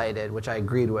else cited, which I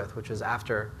agreed with, which was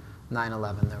after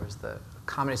 9/11. There was the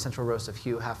Comedy Central roast of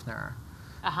Hugh Hefner,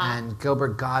 and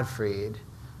Gilbert Gottfried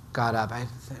got up.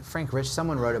 Frank Rich,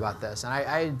 someone wrote about this, and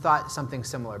I thought something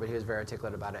similar, but he was very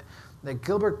articulate about it. That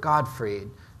Gilbert Gottfried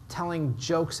telling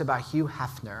jokes about Hugh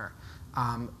Hefner,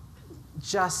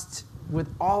 just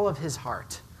with all of his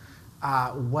heart,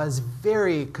 was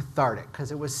very cathartic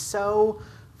because it was so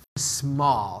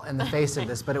small in the face of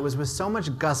this, but it was with so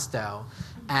much gusto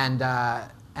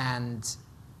and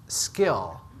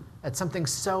skill at something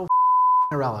so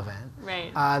irrelevant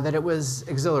that it was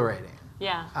exhilarating.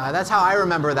 Yeah. That's how I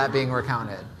remember that being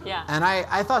recounted. Yeah. And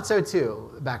I thought so too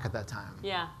back at that time.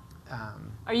 Yeah.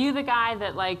 Are you the guy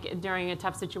that, like, during a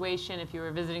tough situation, if you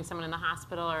were visiting someone in the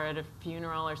hospital or at a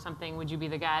funeral or something, would you be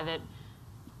the guy that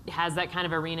has that kind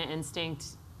of arena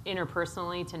instinct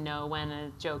interpersonally to know when a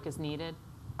joke is needed?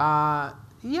 Yeah,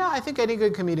 I think any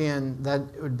good comedian, that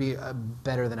would be a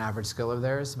better than average skill of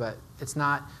theirs, but it's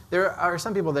not. There are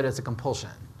some people that it's a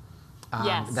compulsion.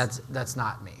 Yes. That's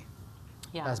not me.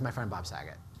 Yeah. That's my friend Bob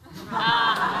Saget.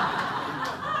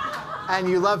 And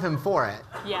you love him for it.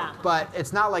 Yeah. But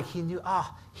it's not like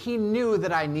he knew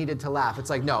that I needed to laugh. It's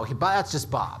like, no, that's just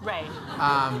Bob. Right.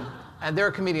 And there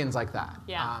are comedians like that.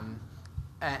 Yeah.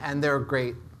 And they're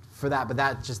great for that, but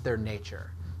that's just their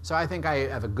nature. So I think I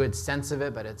have a good sense of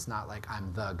it, but it's not like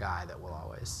I'm the guy that will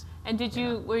always. And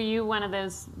were you one of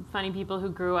those funny people who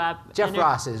grew up? Jeff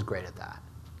Ross is great at that.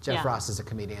 Jeff Ross is a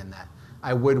comedian that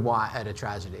I would want at a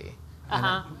tragedy.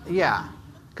 Yeah,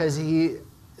 because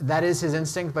that is his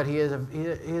instinct, but he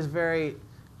has very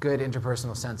good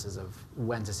interpersonal senses of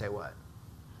when to say what.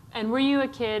 And were you a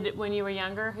kid when you were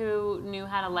younger who knew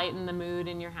how to lighten the mood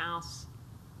in your house?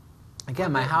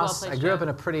 Again, my house, I well-placed grew up joke. in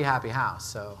a pretty happy house,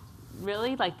 so.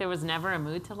 Really? Like there was never a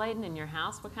mood to lighten in your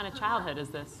house? What kind of childhood is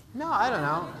this? No, I don't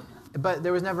know. But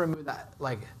there was never a mood that,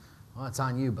 like, well, it's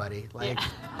on you, buddy. Like, Yeah.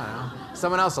 I don't know.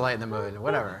 Someone else will lighten the mood,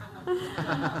 whatever.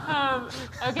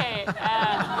 Okay.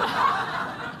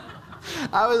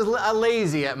 I was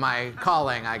lazy at my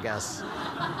calling, I guess.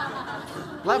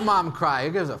 Let mom cry.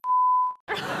 Who gives a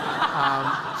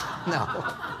no.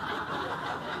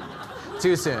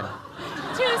 Too soon.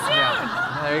 Too soon!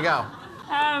 Yeah, there you go.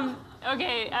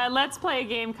 Okay, let's play a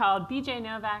game called BJ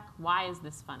Novak, Why Is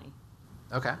This Funny?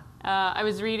 Okay. I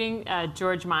was reading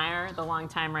George Meyer, the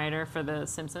longtime writer for The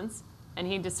Simpsons, and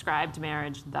he described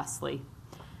marriage thusly: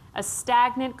 a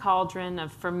stagnant cauldron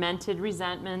of fermented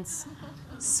resentments,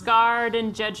 scarred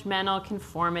and judgmental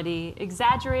conformity,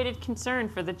 exaggerated concern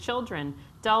for the children,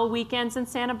 dull weekends in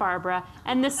Santa Barbara,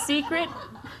 and the secret...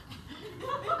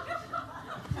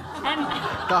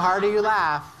 The harder you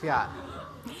laugh, yeah.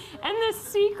 And the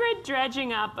secret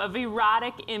dredging up of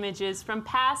erotic images from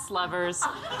past lovers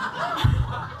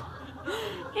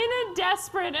in a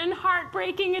desperate and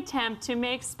heartbreaking attempt to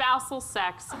make spousal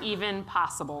sex even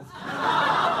possible.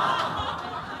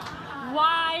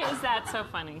 Why is that so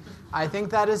funny? I think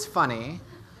that is funny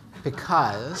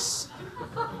because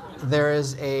there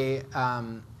is a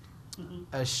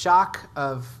shock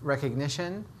of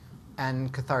recognition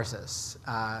and catharsis.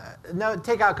 No,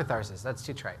 take out catharsis. That's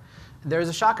too trite. There's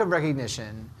a shock of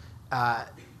recognition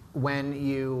when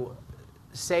you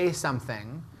say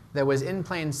something that was in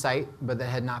plain sight but that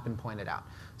had not been pointed out.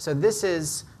 So this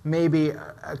is maybe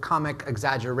a comic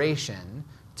exaggeration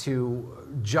to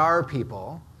jar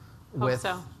people with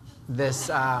this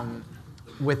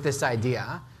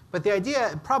idea. But the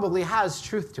idea probably has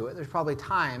truth to it. There's probably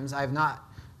times, I've not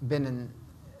been in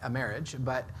a marriage,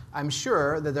 but I'm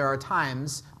sure that there are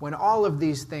times when all of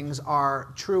these things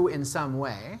are true in some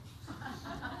way,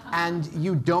 and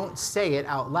you don't say it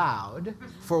out loud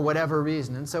for whatever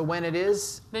reason. And so when it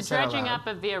is The said out dredging loud, up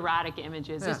of the erotic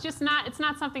images, Yeah. it's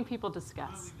not something people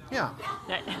discuss. yeah.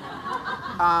 Right.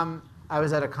 I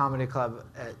was at a comedy club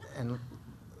in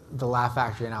the Laugh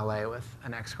Factory in LA with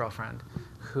an ex-girlfriend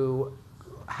who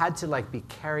had to like be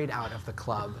carried out of the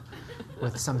club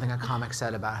with something a comic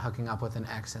said about hooking up with an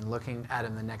ex and looking at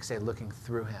him the next day, looking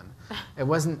through him. It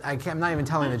wasn't, I'm not even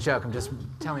telling the joke, I'm just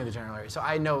telling you the general area. So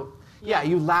I know, yeah,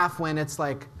 you laugh when it's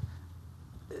like,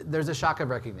 there's a shock of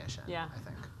recognition, Yeah. I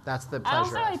think. That's the pleasure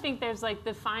Also, I of. think there's like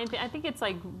the fine thing. I think it's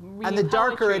like reading And the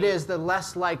darker poetry. it is, the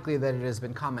less likely that it has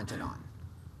been commented on.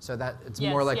 So that it's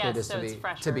more Yes, likely yes, it is so it's to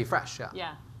fresher. be fresh, yeah.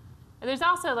 Yeah. And there's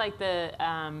also like the,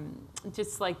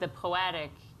 just like the poetic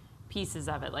pieces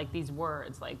of it, like these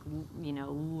words, like, you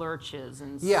know, lurches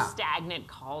and Yeah. stagnant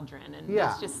cauldron. And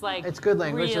Yeah, it's just like, it's good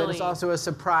language, really, and it's also a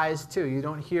surprise too. You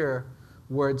don't hear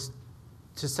words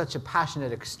to such a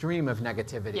passionate extreme of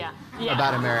negativity Yeah, yeah.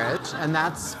 about a marriage, and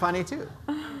that's funny too.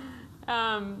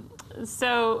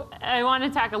 So I want to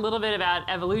talk a little bit about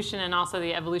evolution and also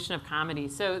the evolution of comedy.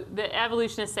 So the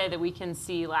evolutionists say that we can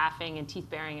see laughing and teeth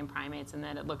baring in primates and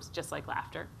that it looks just like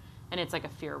laughter, and it's like a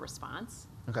fear response.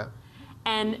 Okay.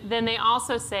 And then they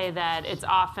also say that it's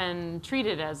often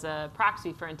treated as a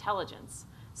proxy for intelligence,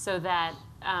 so that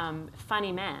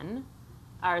funny men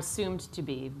are assumed to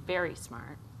be very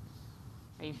smart.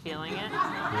 Are you feeling it?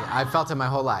 Yeah, I've felt it my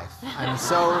whole life. I'm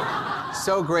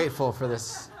so grateful for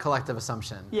this collective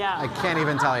assumption. Yeah. I can't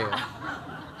even tell you.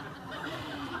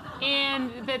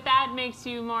 And that makes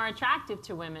you more attractive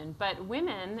to women. But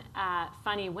women,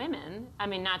 funny women, I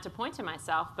mean, not to point to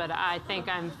myself, but I think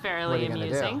I'm What are fairly you gonna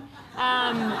amusing.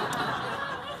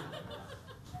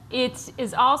 It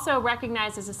is also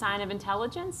recognized as a sign of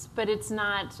intelligence, but it's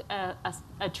not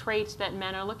a trait that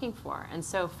men are looking for. And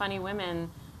so funny women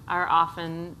are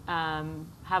often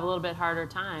have a little bit harder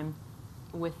time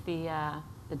with the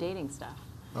dating stuff.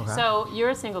 Okay. So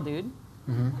you're a single dude.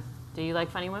 Mm-hmm. Do you like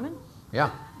funny women?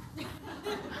 Yeah.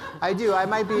 I do. I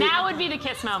might be. Now would be the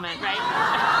kiss moment, right?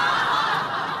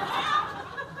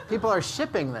 People are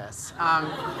shipping this.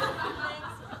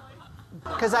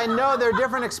 Because I know there are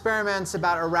different experiments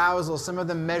about arousal. Some of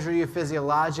them measure you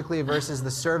physiologically versus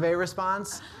the survey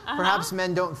response. Perhaps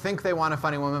men don't think they want a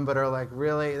funny woman, but are like,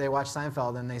 really? They watch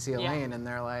Seinfeld and they see Elaine and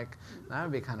they're like, that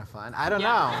would be kind of fun. I don't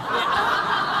know.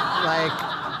 Like,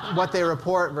 what they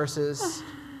report versus,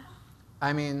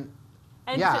 I mean,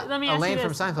 And yeah, so let me ask Elaine you from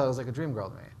this. Seinfeld was like a dream girl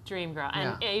to me. Dream girl.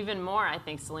 And Yeah. even more, I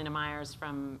think, Selena Myers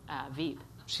from Veep.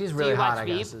 She's Do really you hot, watch I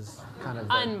Veep? guess, is kind of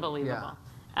the- Unbelievable.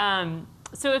 yeah.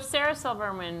 So if Sarah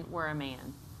Silverman were a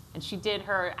man and she did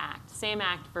her act, same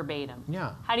act verbatim,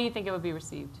 Yeah. how do you think it would be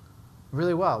received?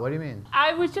 Really well. What do you mean?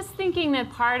 I was just thinking that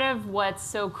part of what's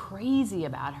so crazy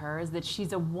about her is that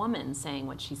she's a woman saying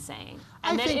what she's saying.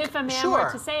 And I that think- if a man sure.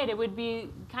 were to say it, it would be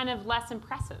kind of less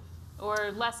impressive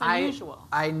or less unusual.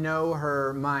 I know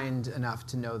her mind enough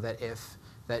to know that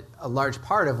that a large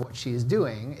part of what she's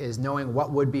doing is knowing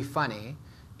what would be funny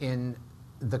in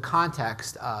the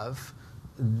context of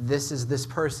this is this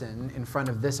person in front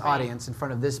of this audience, in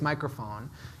front of this microphone.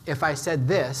 If I said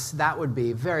this, that would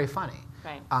be very funny.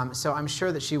 Right. So I'm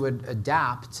sure that she would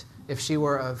adapt. If she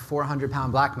were a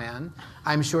 400-pound black man,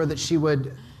 I'm sure that she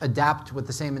would adapt with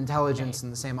the same intelligence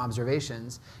and the same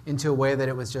observations into a way that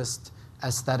it was just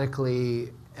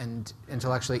aesthetically and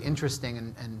intellectually interesting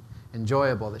and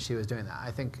enjoyable that she was doing that. I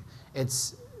think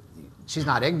she's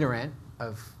not ignorant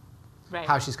of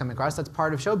how she's coming across. That's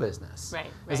part of show business. Right.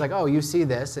 It's like, oh, you see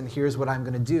this, and here's what I'm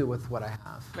going to do with what I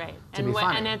have. Right. To be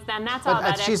funny. And that's But all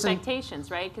about she's expectations,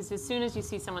 right? Because as soon as you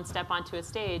see someone step onto a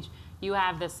stage, you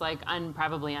have this like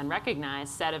probably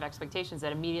unrecognized set of expectations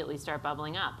that immediately start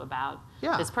bubbling up about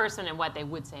this person and what they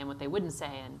would say and what they wouldn't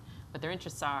say and what their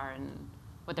interests are and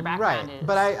what their background is.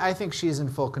 But I think she's in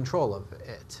full control of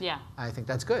it. Yeah. I think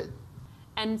that's good.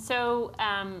 And so,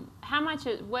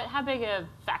 how big a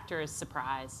factor is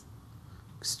surprise?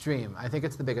 Extreme. I think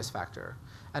it's the biggest factor.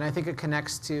 And I think it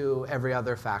connects to every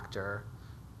other factor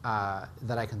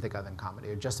that I can think of in comedy,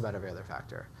 or just about every other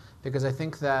factor. Because I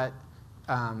think that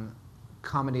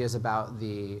comedy is about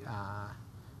the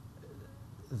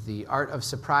art of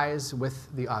surprise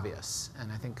with the obvious.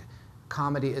 And I think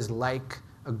comedy is like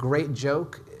a great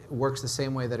joke works the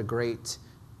same way that a great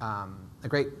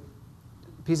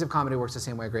piece of comedy works the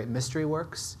same way a great mystery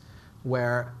works,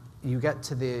 where you get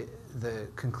to the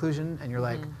conclusion and you're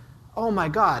like, oh my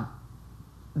God,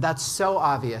 that's so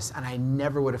obvious, and I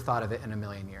never would have thought of it in a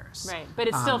million years. Right, but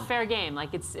it's still fair game.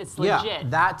 Like it's legit. Yeah,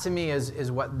 that to me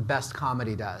is what best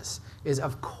comedy does. Is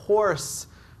of course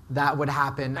that would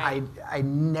happen. Right. I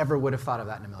never would have thought of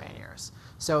that in a million years.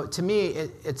 So to me,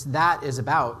 that is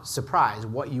about surprise,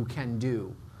 what you can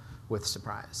do with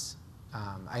surprise.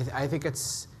 I think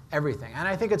it's everything, and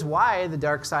I think it's why The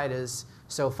Dark Side is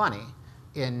so funny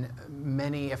in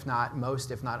many, if not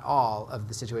most, if not all, of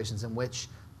the situations in which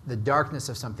the darkness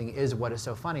of something is what is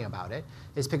so funny about it,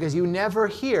 is because you never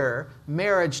hear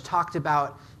marriage talked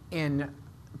about in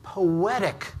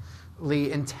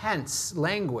poetically intense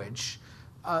language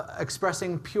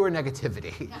expressing pure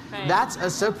negativity. Right. That's a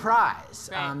surprise.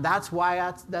 Right. That's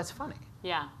why that's funny.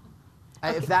 Yeah.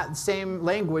 If that same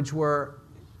language were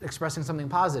expressing something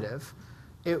positive,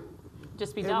 it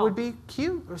Just be it dull. would be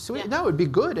cute or sweet. Yeah. No, it'd be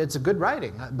good. It's a good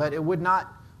writing, but it would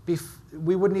not be. It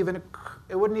wouldn't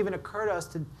even occur to us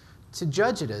to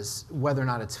judge it as whether or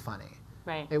not it's funny.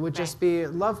 Right. It would just be a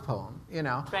love poem. You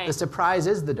know, Right. the surprise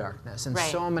is the darkness in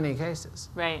Right. so many cases.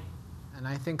 Right. And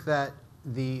I think that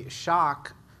the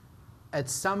shock, at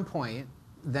some point,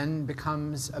 then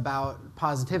becomes about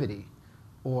positivity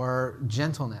or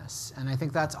gentleness. And I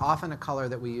think that's often a color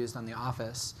that we used on The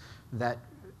Office that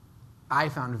I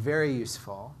found very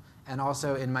useful. And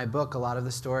also in my book, a lot of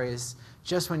the stories,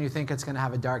 just when you think it's going to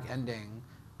have a dark ending,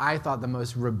 I thought the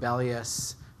most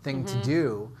rebellious thing to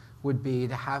do would be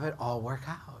to have it all work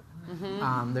out.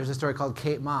 There's a story called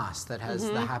Kate Moss that has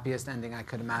the happiest ending I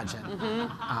could imagine.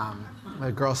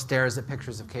 A girl stares at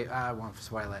pictures of Kate. I won't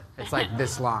spoil it. It's like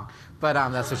this long, but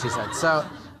that's what she said. So,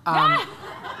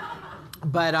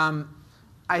 but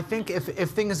I think if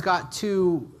things got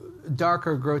too dark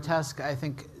or grotesque, I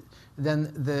think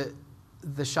then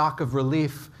the shock of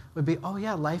relief would be, oh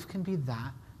yeah, life can be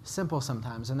that simple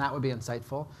sometimes, and that would be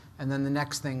insightful. And then the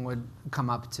next thing would come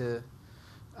up to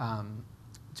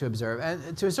observe.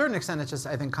 And to a certain extent, it's just,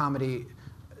 I think, comedy,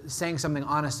 saying something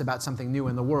honest about something new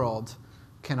in the world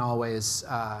can always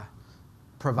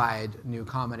provide new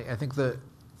comedy. I think the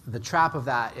trap of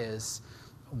that is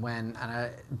when, and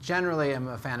I generally am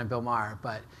a fan of Bill Maher,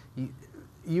 but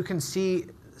you can see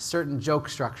certain joke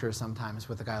structures sometimes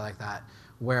with a guy like that,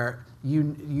 where you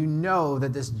know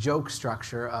that this joke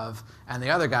structure of, and the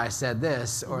other guy said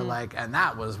this, or like, and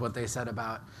that was what they said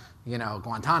about,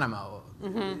 Guantanamo.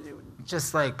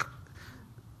 Just like,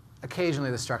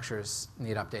 occasionally the structures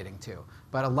need updating too.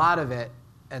 But a lot of it,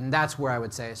 and that's where I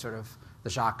would say sort of the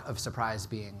shock of surprise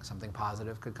being something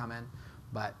positive could come in.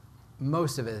 But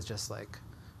most of it is just like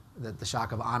the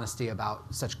shock of honesty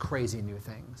about such crazy new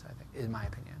things, I think, in my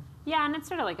opinion. Yeah, and it's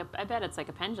sort of like I bet it's like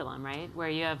a pendulum, right? Where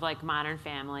you have like Modern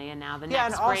Family, and now the Yeah,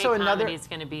 next and great also another- comedy is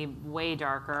going to be way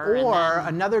darker. and Or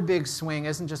then- another big swing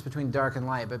isn't just between dark and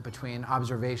light, but between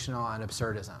observational and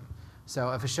absurdism.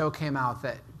 So if a show came out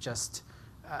that just,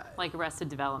 like Arrested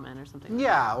Development or something.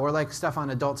 yeah, or like stuff on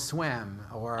Adult Swim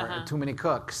or Too Many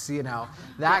Cooks, you know,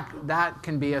 that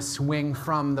can be a swing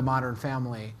from the Modern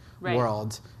Family Right.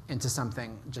 world into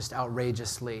something just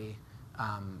outrageously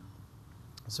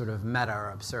sort of meta or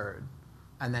absurd.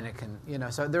 And then it can, you know,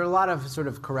 so there are a lot of sort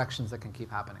of corrections that can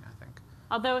keep happening, I think.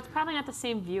 Although it's probably not the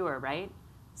same viewer, right?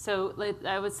 So like,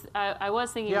 I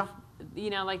was thinking, Yeah. you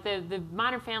know, like the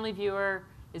Modern Family viewer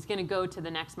is going to go to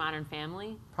the next Modern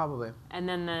Family, Probably. and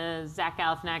then the Zach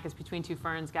Galifianakis Between Two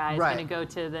Ferns guy is Right. going to go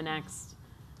to the next.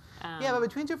 Yeah, but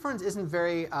Between Two Ferns isn't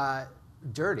very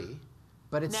dirty,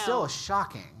 but it's No. still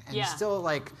shocking, and Yeah. still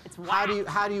like It's how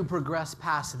do you progress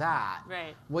past that?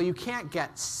 Right. Well, you can't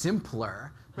get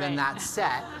simpler than Right. that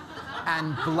set,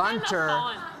 and blunter.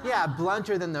 fun. Yeah,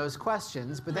 blunter than those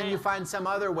questions. But then you Right. find some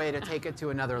other way to take it to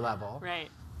another level. Right.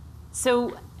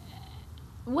 So,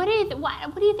 what do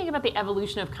you think about the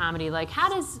evolution of comedy? Like, how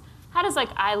does like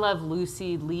I Love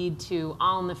Lucy lead to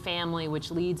All in the Family,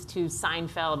 which leads to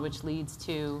Seinfeld, which leads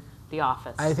to The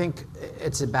Office? I think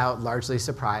it's about largely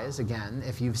surprise. Again,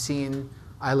 if you've seen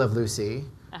I Love Lucy,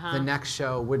 the next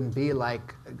show wouldn't be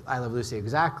like I Love Lucy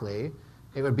exactly.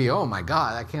 It would be, oh my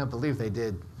God, I can't believe they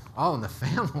did All in the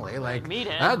Family. Like, me too.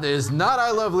 that is not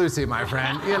I Love Lucy, my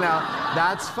friend. You know,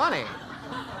 that's funny.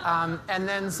 And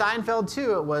then Seinfeld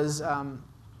too.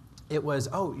 It was,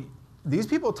 oh, these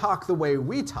people talk the way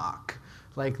we talk.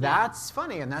 Like, that's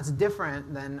funny, and that's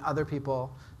different than other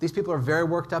people. These people are very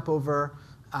worked up over,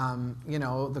 you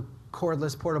know, the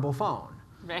cordless portable phone,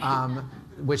 Right.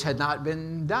 which had not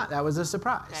been done. That was a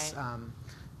surprise. Right.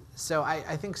 So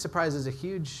I think surprise is a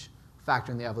huge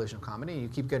factor in the evolution of comedy. You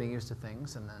keep getting used to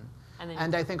things,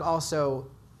 and I think also,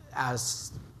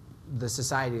 as the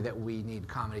society that we need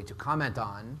comedy to comment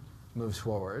on moves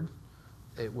forward,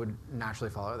 it would naturally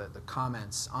follow that the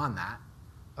comments on that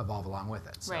evolve along with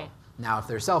it. So Right. now, if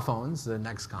there's cell phones, the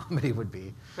next comedy would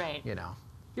be, Right. you know,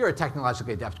 you're a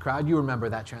technologically adept crowd. You remember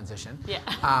that transition. Yeah.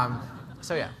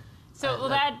 So yeah. So well,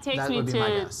 that takes me would be my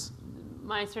to guess.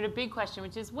 my sort of big question,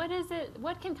 which is, what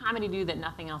can comedy do that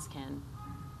nothing else can?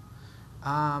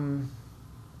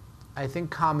 I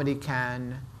think comedy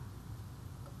can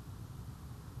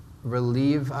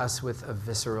relieve us with a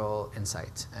visceral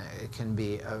insight. It can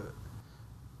be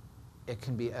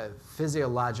a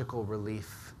physiological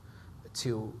relief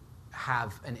to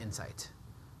have an insight.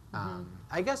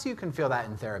 I guess you can feel that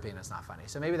in therapy and it's not funny.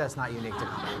 So maybe that's not unique to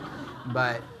comedy.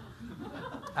 But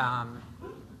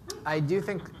I do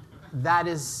think that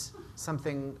is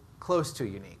something close to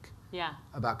unique Yeah.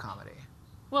 about comedy.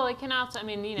 Well, it can also. I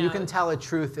mean, you know. You can tell a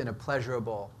truth in a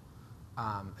pleasurable.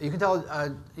 You can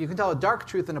tell a dark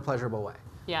truth in a pleasurable way.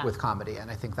 Yeah. With comedy, and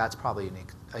I think that's probably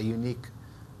unique.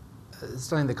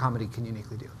 Something that comedy can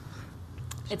uniquely do.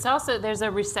 It's also, there's a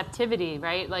receptivity,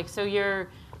 right? Like, so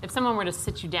if someone were to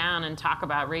sit you down and talk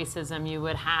about racism, you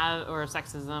would have, or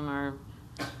sexism, or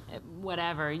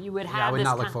whatever, you would have Yeah, I would this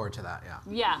not look forward to that. Yeah.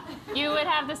 Yeah, you would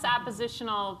have this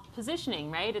oppositional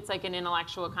positioning, right? It's like an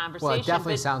intellectual conversation. Well, it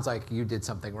definitely but- sounds like you did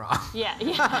something wrong. Yeah,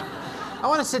 yeah. I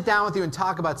want to sit down with you and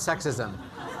talk about sexism.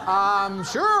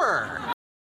 Sure.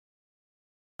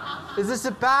 Is this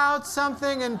about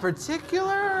something in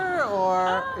particular,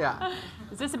 or yeah?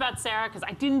 Is this about Sarah? Because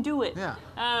I didn't do it. Yeah.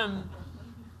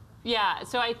 Yeah,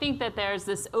 so I think that there's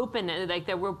this openness, like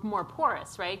that we're more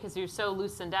porous, right? Because you're so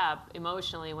loosened up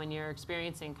emotionally when you're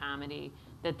experiencing comedy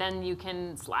that then you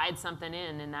can slide something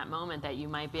in that moment that you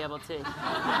might be able to. Oh,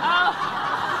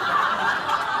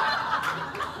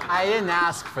 I didn't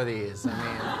ask for these. I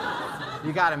mean,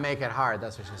 you got to make it hard.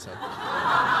 That's what she said.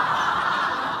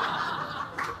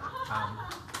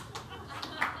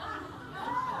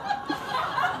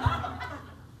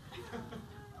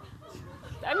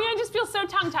 I mean, I just feel so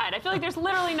tongue-tied. I feel like there's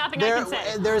literally nothing I can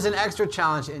say. There's an extra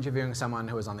challenge to interviewing someone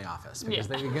who was on The Office because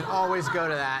Yeah. you can always go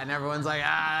to that, and everyone's like,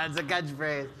 it's a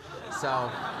catchphrase. So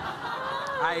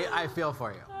I feel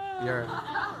for you.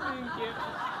 Thank you.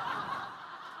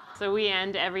 So we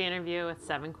end every interview with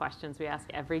 7 questions we ask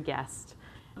every guest.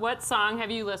 What song have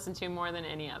you listened to more than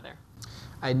any other?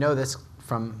 I know this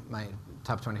from my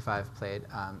top 25 played.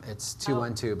 It's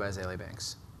 212 by Azalea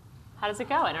Banks. How does it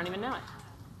go? I don't even know it.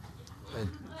 It-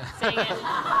 Sing it.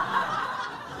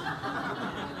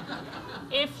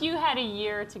 If you had a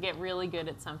year to get really good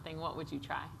at something, what would you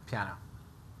try? Piano.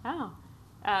 Oh.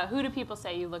 Who do people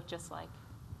say you look just like?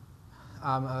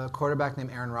 A quarterback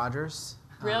named Aaron Rodgers.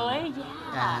 Really?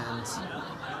 Yeah.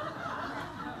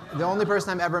 The only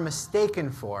person I'm ever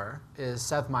mistaken for is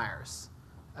Seth Meyers.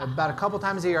 About a couple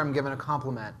times a year, I'm given a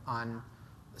compliment on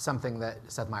something that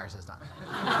Seth Meyers has done.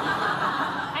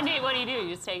 And what do?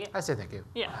 You just take it? I say thank you.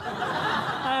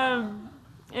 Yeah.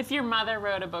 If your mother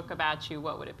wrote a book about you,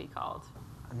 what would it be called?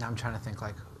 Now I'm trying to think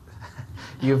like,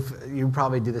 you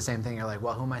probably do the same thing. You're like,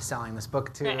 well, who am I selling this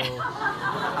book to?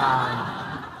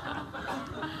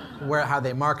 How are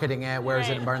they marketing it? Where is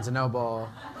it in Barnes & Noble?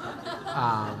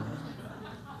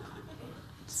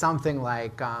 Something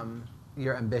like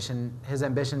his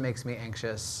ambition makes me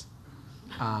anxious,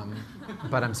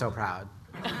 but I'm so proud.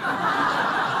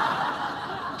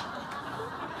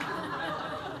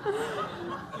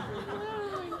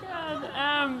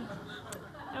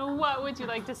 What would you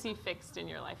like to see fixed in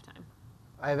your lifetime?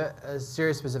 I have a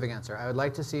serious specific answer. I would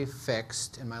like to see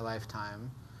fixed in my lifetime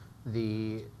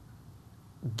the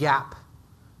gap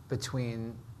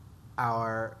between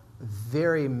our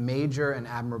very major and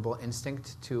admirable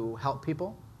instinct to help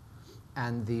people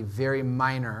and the very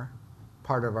minor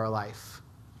part of our life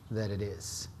that it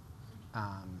is.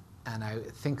 And I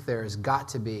think there's got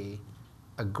to be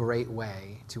a great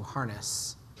way to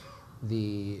harness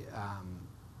the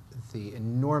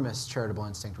enormous charitable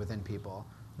instinct within people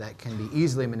that can be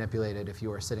easily manipulated if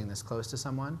you are sitting this close to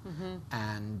someone,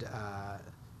 and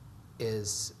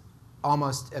is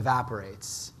almost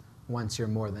evaporates once you're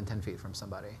more than 10 feet from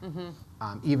somebody,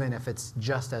 even if it's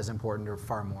just as important or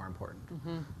far more important.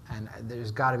 And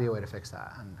there's got to be a way to fix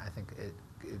that, and I think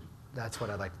that's what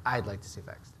I'd like to see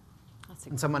fixed.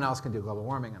 And someone else can do global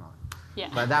warming and all that. Yeah.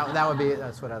 But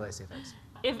that's what I'd like to see fixed.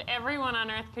 If everyone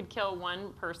on Earth could kill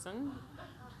one person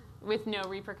with no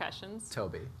repercussions,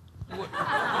 Toby. would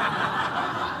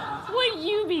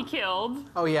you be killed?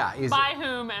 Oh yeah, easy. By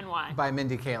whom and why? By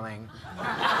Mindy Kaling.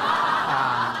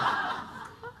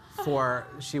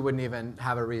 She wouldn't even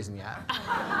have a reason yet.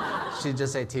 She'd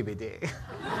just say TBD.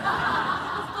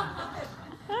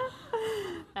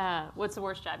 What's the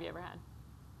worst job you ever had?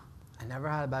 I never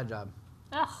had a bad job.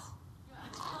 Ugh.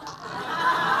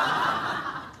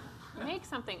 Make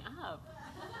something up.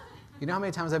 You know how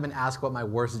many times I've been asked what my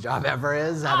worst job ever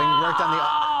is? Having worked on the...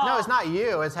 No, it's not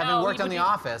you. It's having worked on The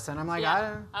Office. And I'm like,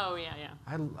 yeah.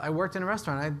 I worked in a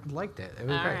restaurant. I liked it. It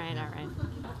was great. All right.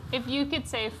 If you could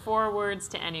say 4 words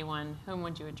to anyone, whom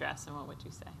would you address and what would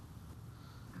you say?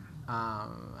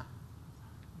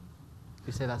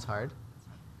 You say that's hard?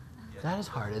 That is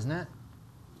hard, isn't it?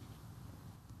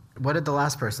 What did the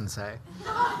last person say?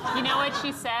 You know what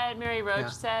she said? Mary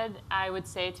Roach said, I would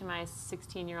say to my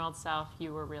 16-year-old self,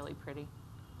 you were really pretty.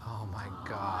 Oh my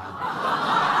God.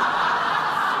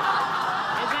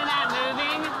 Isn't that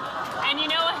moving?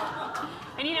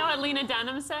 And you know what Lena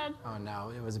Dunham said? Oh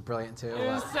no, it was brilliant too. It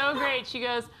was so great. She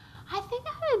goes, I think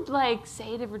I would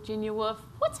say to Virginia Woolf,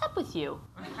 what's up with you?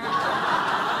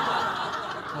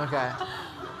 Okay.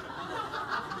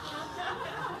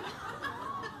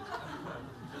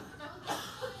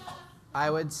 I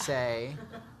would say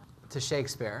to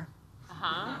Shakespeare,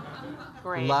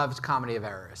 Great. loved Comedy of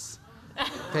Errors.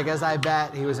 Because I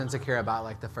bet he was insecure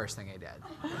about the first thing he did.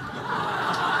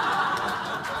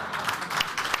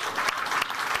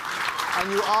 And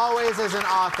you always as an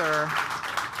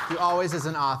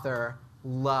author,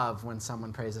 love when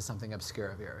someone praises something obscure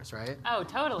of yours, right? Oh,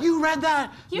 totally. You read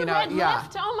that? You read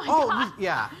Lift? Oh my God.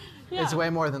 Yeah. Yeah. It's way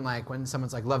more than when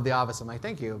someone's love The Office. I'm like,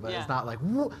 thank you, but it's not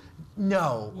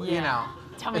no,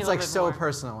 Tell me it's a little bit so more.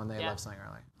 personal when they love something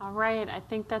early. All right, I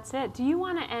think that's it. Do you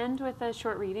want to end with a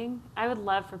short reading? I would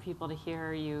love for people to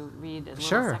hear you read a little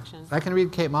section. I can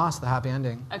read Kate Moss, The Happy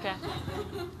Ending. Okay.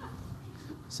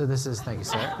 So this is, thank you,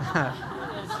 sir.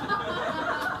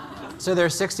 So there are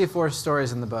 64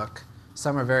 stories in the book.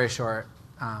 Some are very short,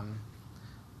 and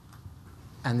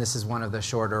this is one of the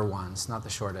shorter ones, not the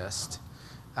shortest.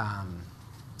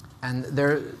 And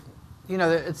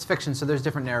it's fiction, so there's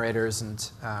different narrators,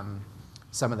 and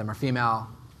some of them are female.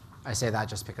 I say that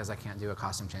just because I can't do a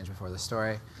costume change before the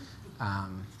story.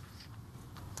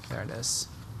 There it is.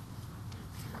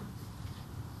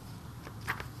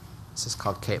 This is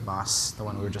called Kate Moss, the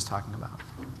one we were just talking about.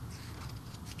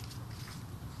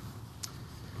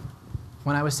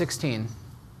 When I was 16,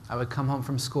 I would come home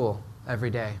from school every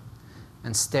day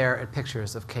and stare at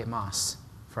pictures of Kate Moss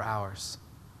for hours.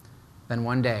 Then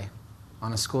one day,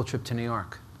 on a school trip to New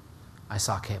York, I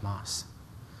saw Kate Moss.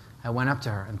 I went up to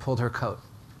her and pulled her coat.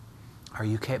 "Are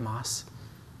you Kate Moss?"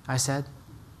 I said.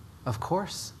 "Of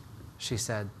course," she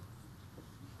said.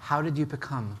 "How did you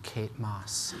become Kate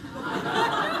Moss?"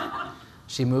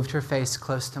 She moved her face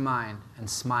close to mine and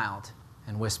smiled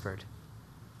and whispered.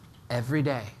 "Every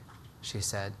day," she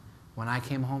said, "when I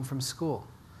came home from school,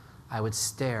 I would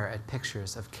stare at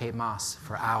pictures of Kate Moss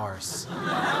for hours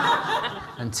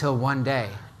until one day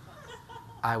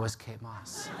I was Kate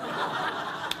Moss.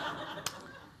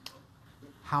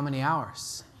 How many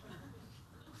hours?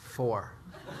 4.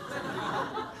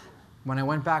 When I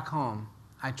went back home,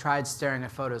 I tried staring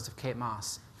at photos of Kate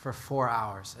Moss for 4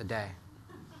 hours a day.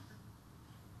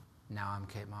 Now I'm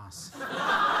Kate Moss.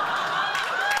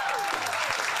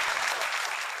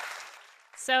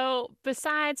 So,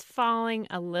 besides falling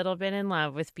a little bit in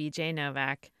love with BJ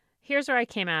Novak, here's where I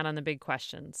came out on the big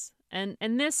questions. And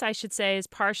this, I should say, is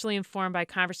partially informed by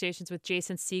conversations with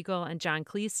Jason Segel and John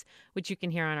Cleese, which you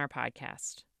can hear on our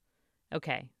podcast.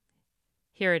 Okay,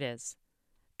 here it is.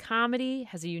 Comedy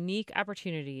has a unique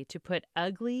opportunity to put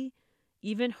ugly,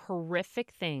 even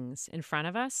horrific things in front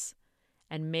of us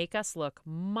and make us look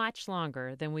much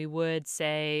longer than we would,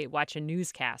 say, watch a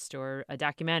newscast or a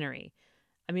documentary.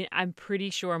 I mean, I'm pretty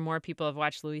sure more people have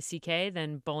watched Louis C.K.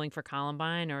 than Bowling for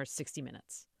Columbine or 60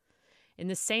 Minutes. In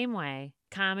the same way,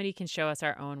 comedy can show us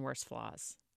our own worst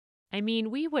flaws. I mean,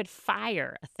 we would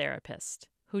fire a therapist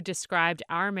who described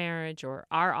our marriage or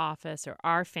our office or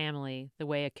our family the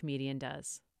way a comedian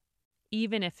does,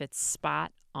 even if it's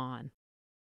spot on.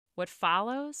 What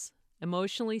follows,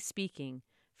 emotionally speaking,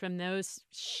 from those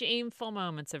shameful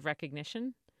moments of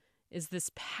recognition is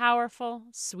this powerful,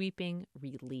 sweeping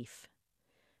relief.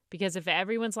 Because if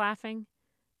everyone's laughing,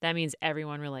 that means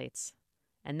everyone relates.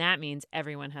 And that means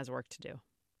everyone has work to do.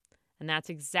 And that's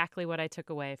exactly what I took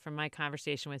away from my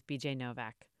conversation with BJ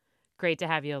Novak. Great to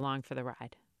have you along for the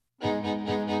ride.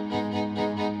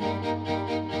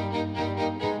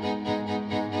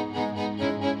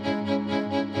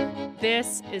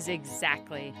 This is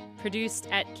Exactly, produced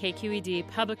at KQED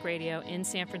Public Radio in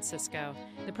San Francisco.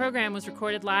 The program was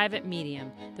recorded live at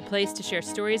Medium, the place to share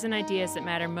stories and ideas that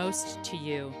matter most to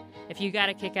you. If you got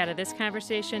a kick out of this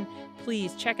conversation,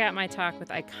 please check out my talk with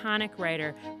iconic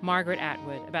writer Margaret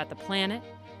Atwood about the planet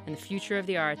and the future of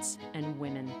the arts and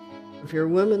women. If you're a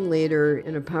woman leader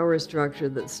in a power structure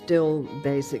that's still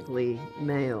basically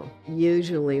male,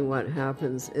 usually what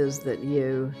happens is that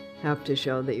you have to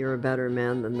show that you're a better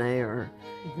man than they are,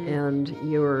 and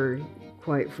you're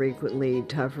quite frequently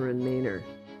tougher and meaner.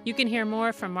 You can hear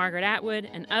more from Margaret Atwood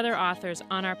and other authors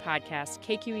on our podcast,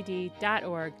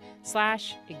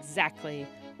 kqed.org/exactly,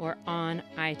 or on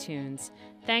iTunes.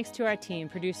 Thanks to our team,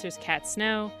 producers Kat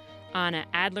Snow, Anna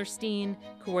Adlerstein,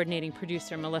 coordinating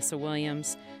producer Melissa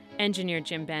Williams, engineer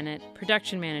Jim Bennett,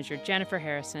 production manager Jennifer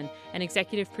Harrison, and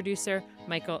executive producer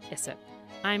Michael Issip.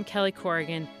 I'm Kelly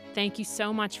Corrigan. Thank you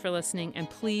so much for listening, and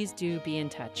please do be in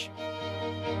touch.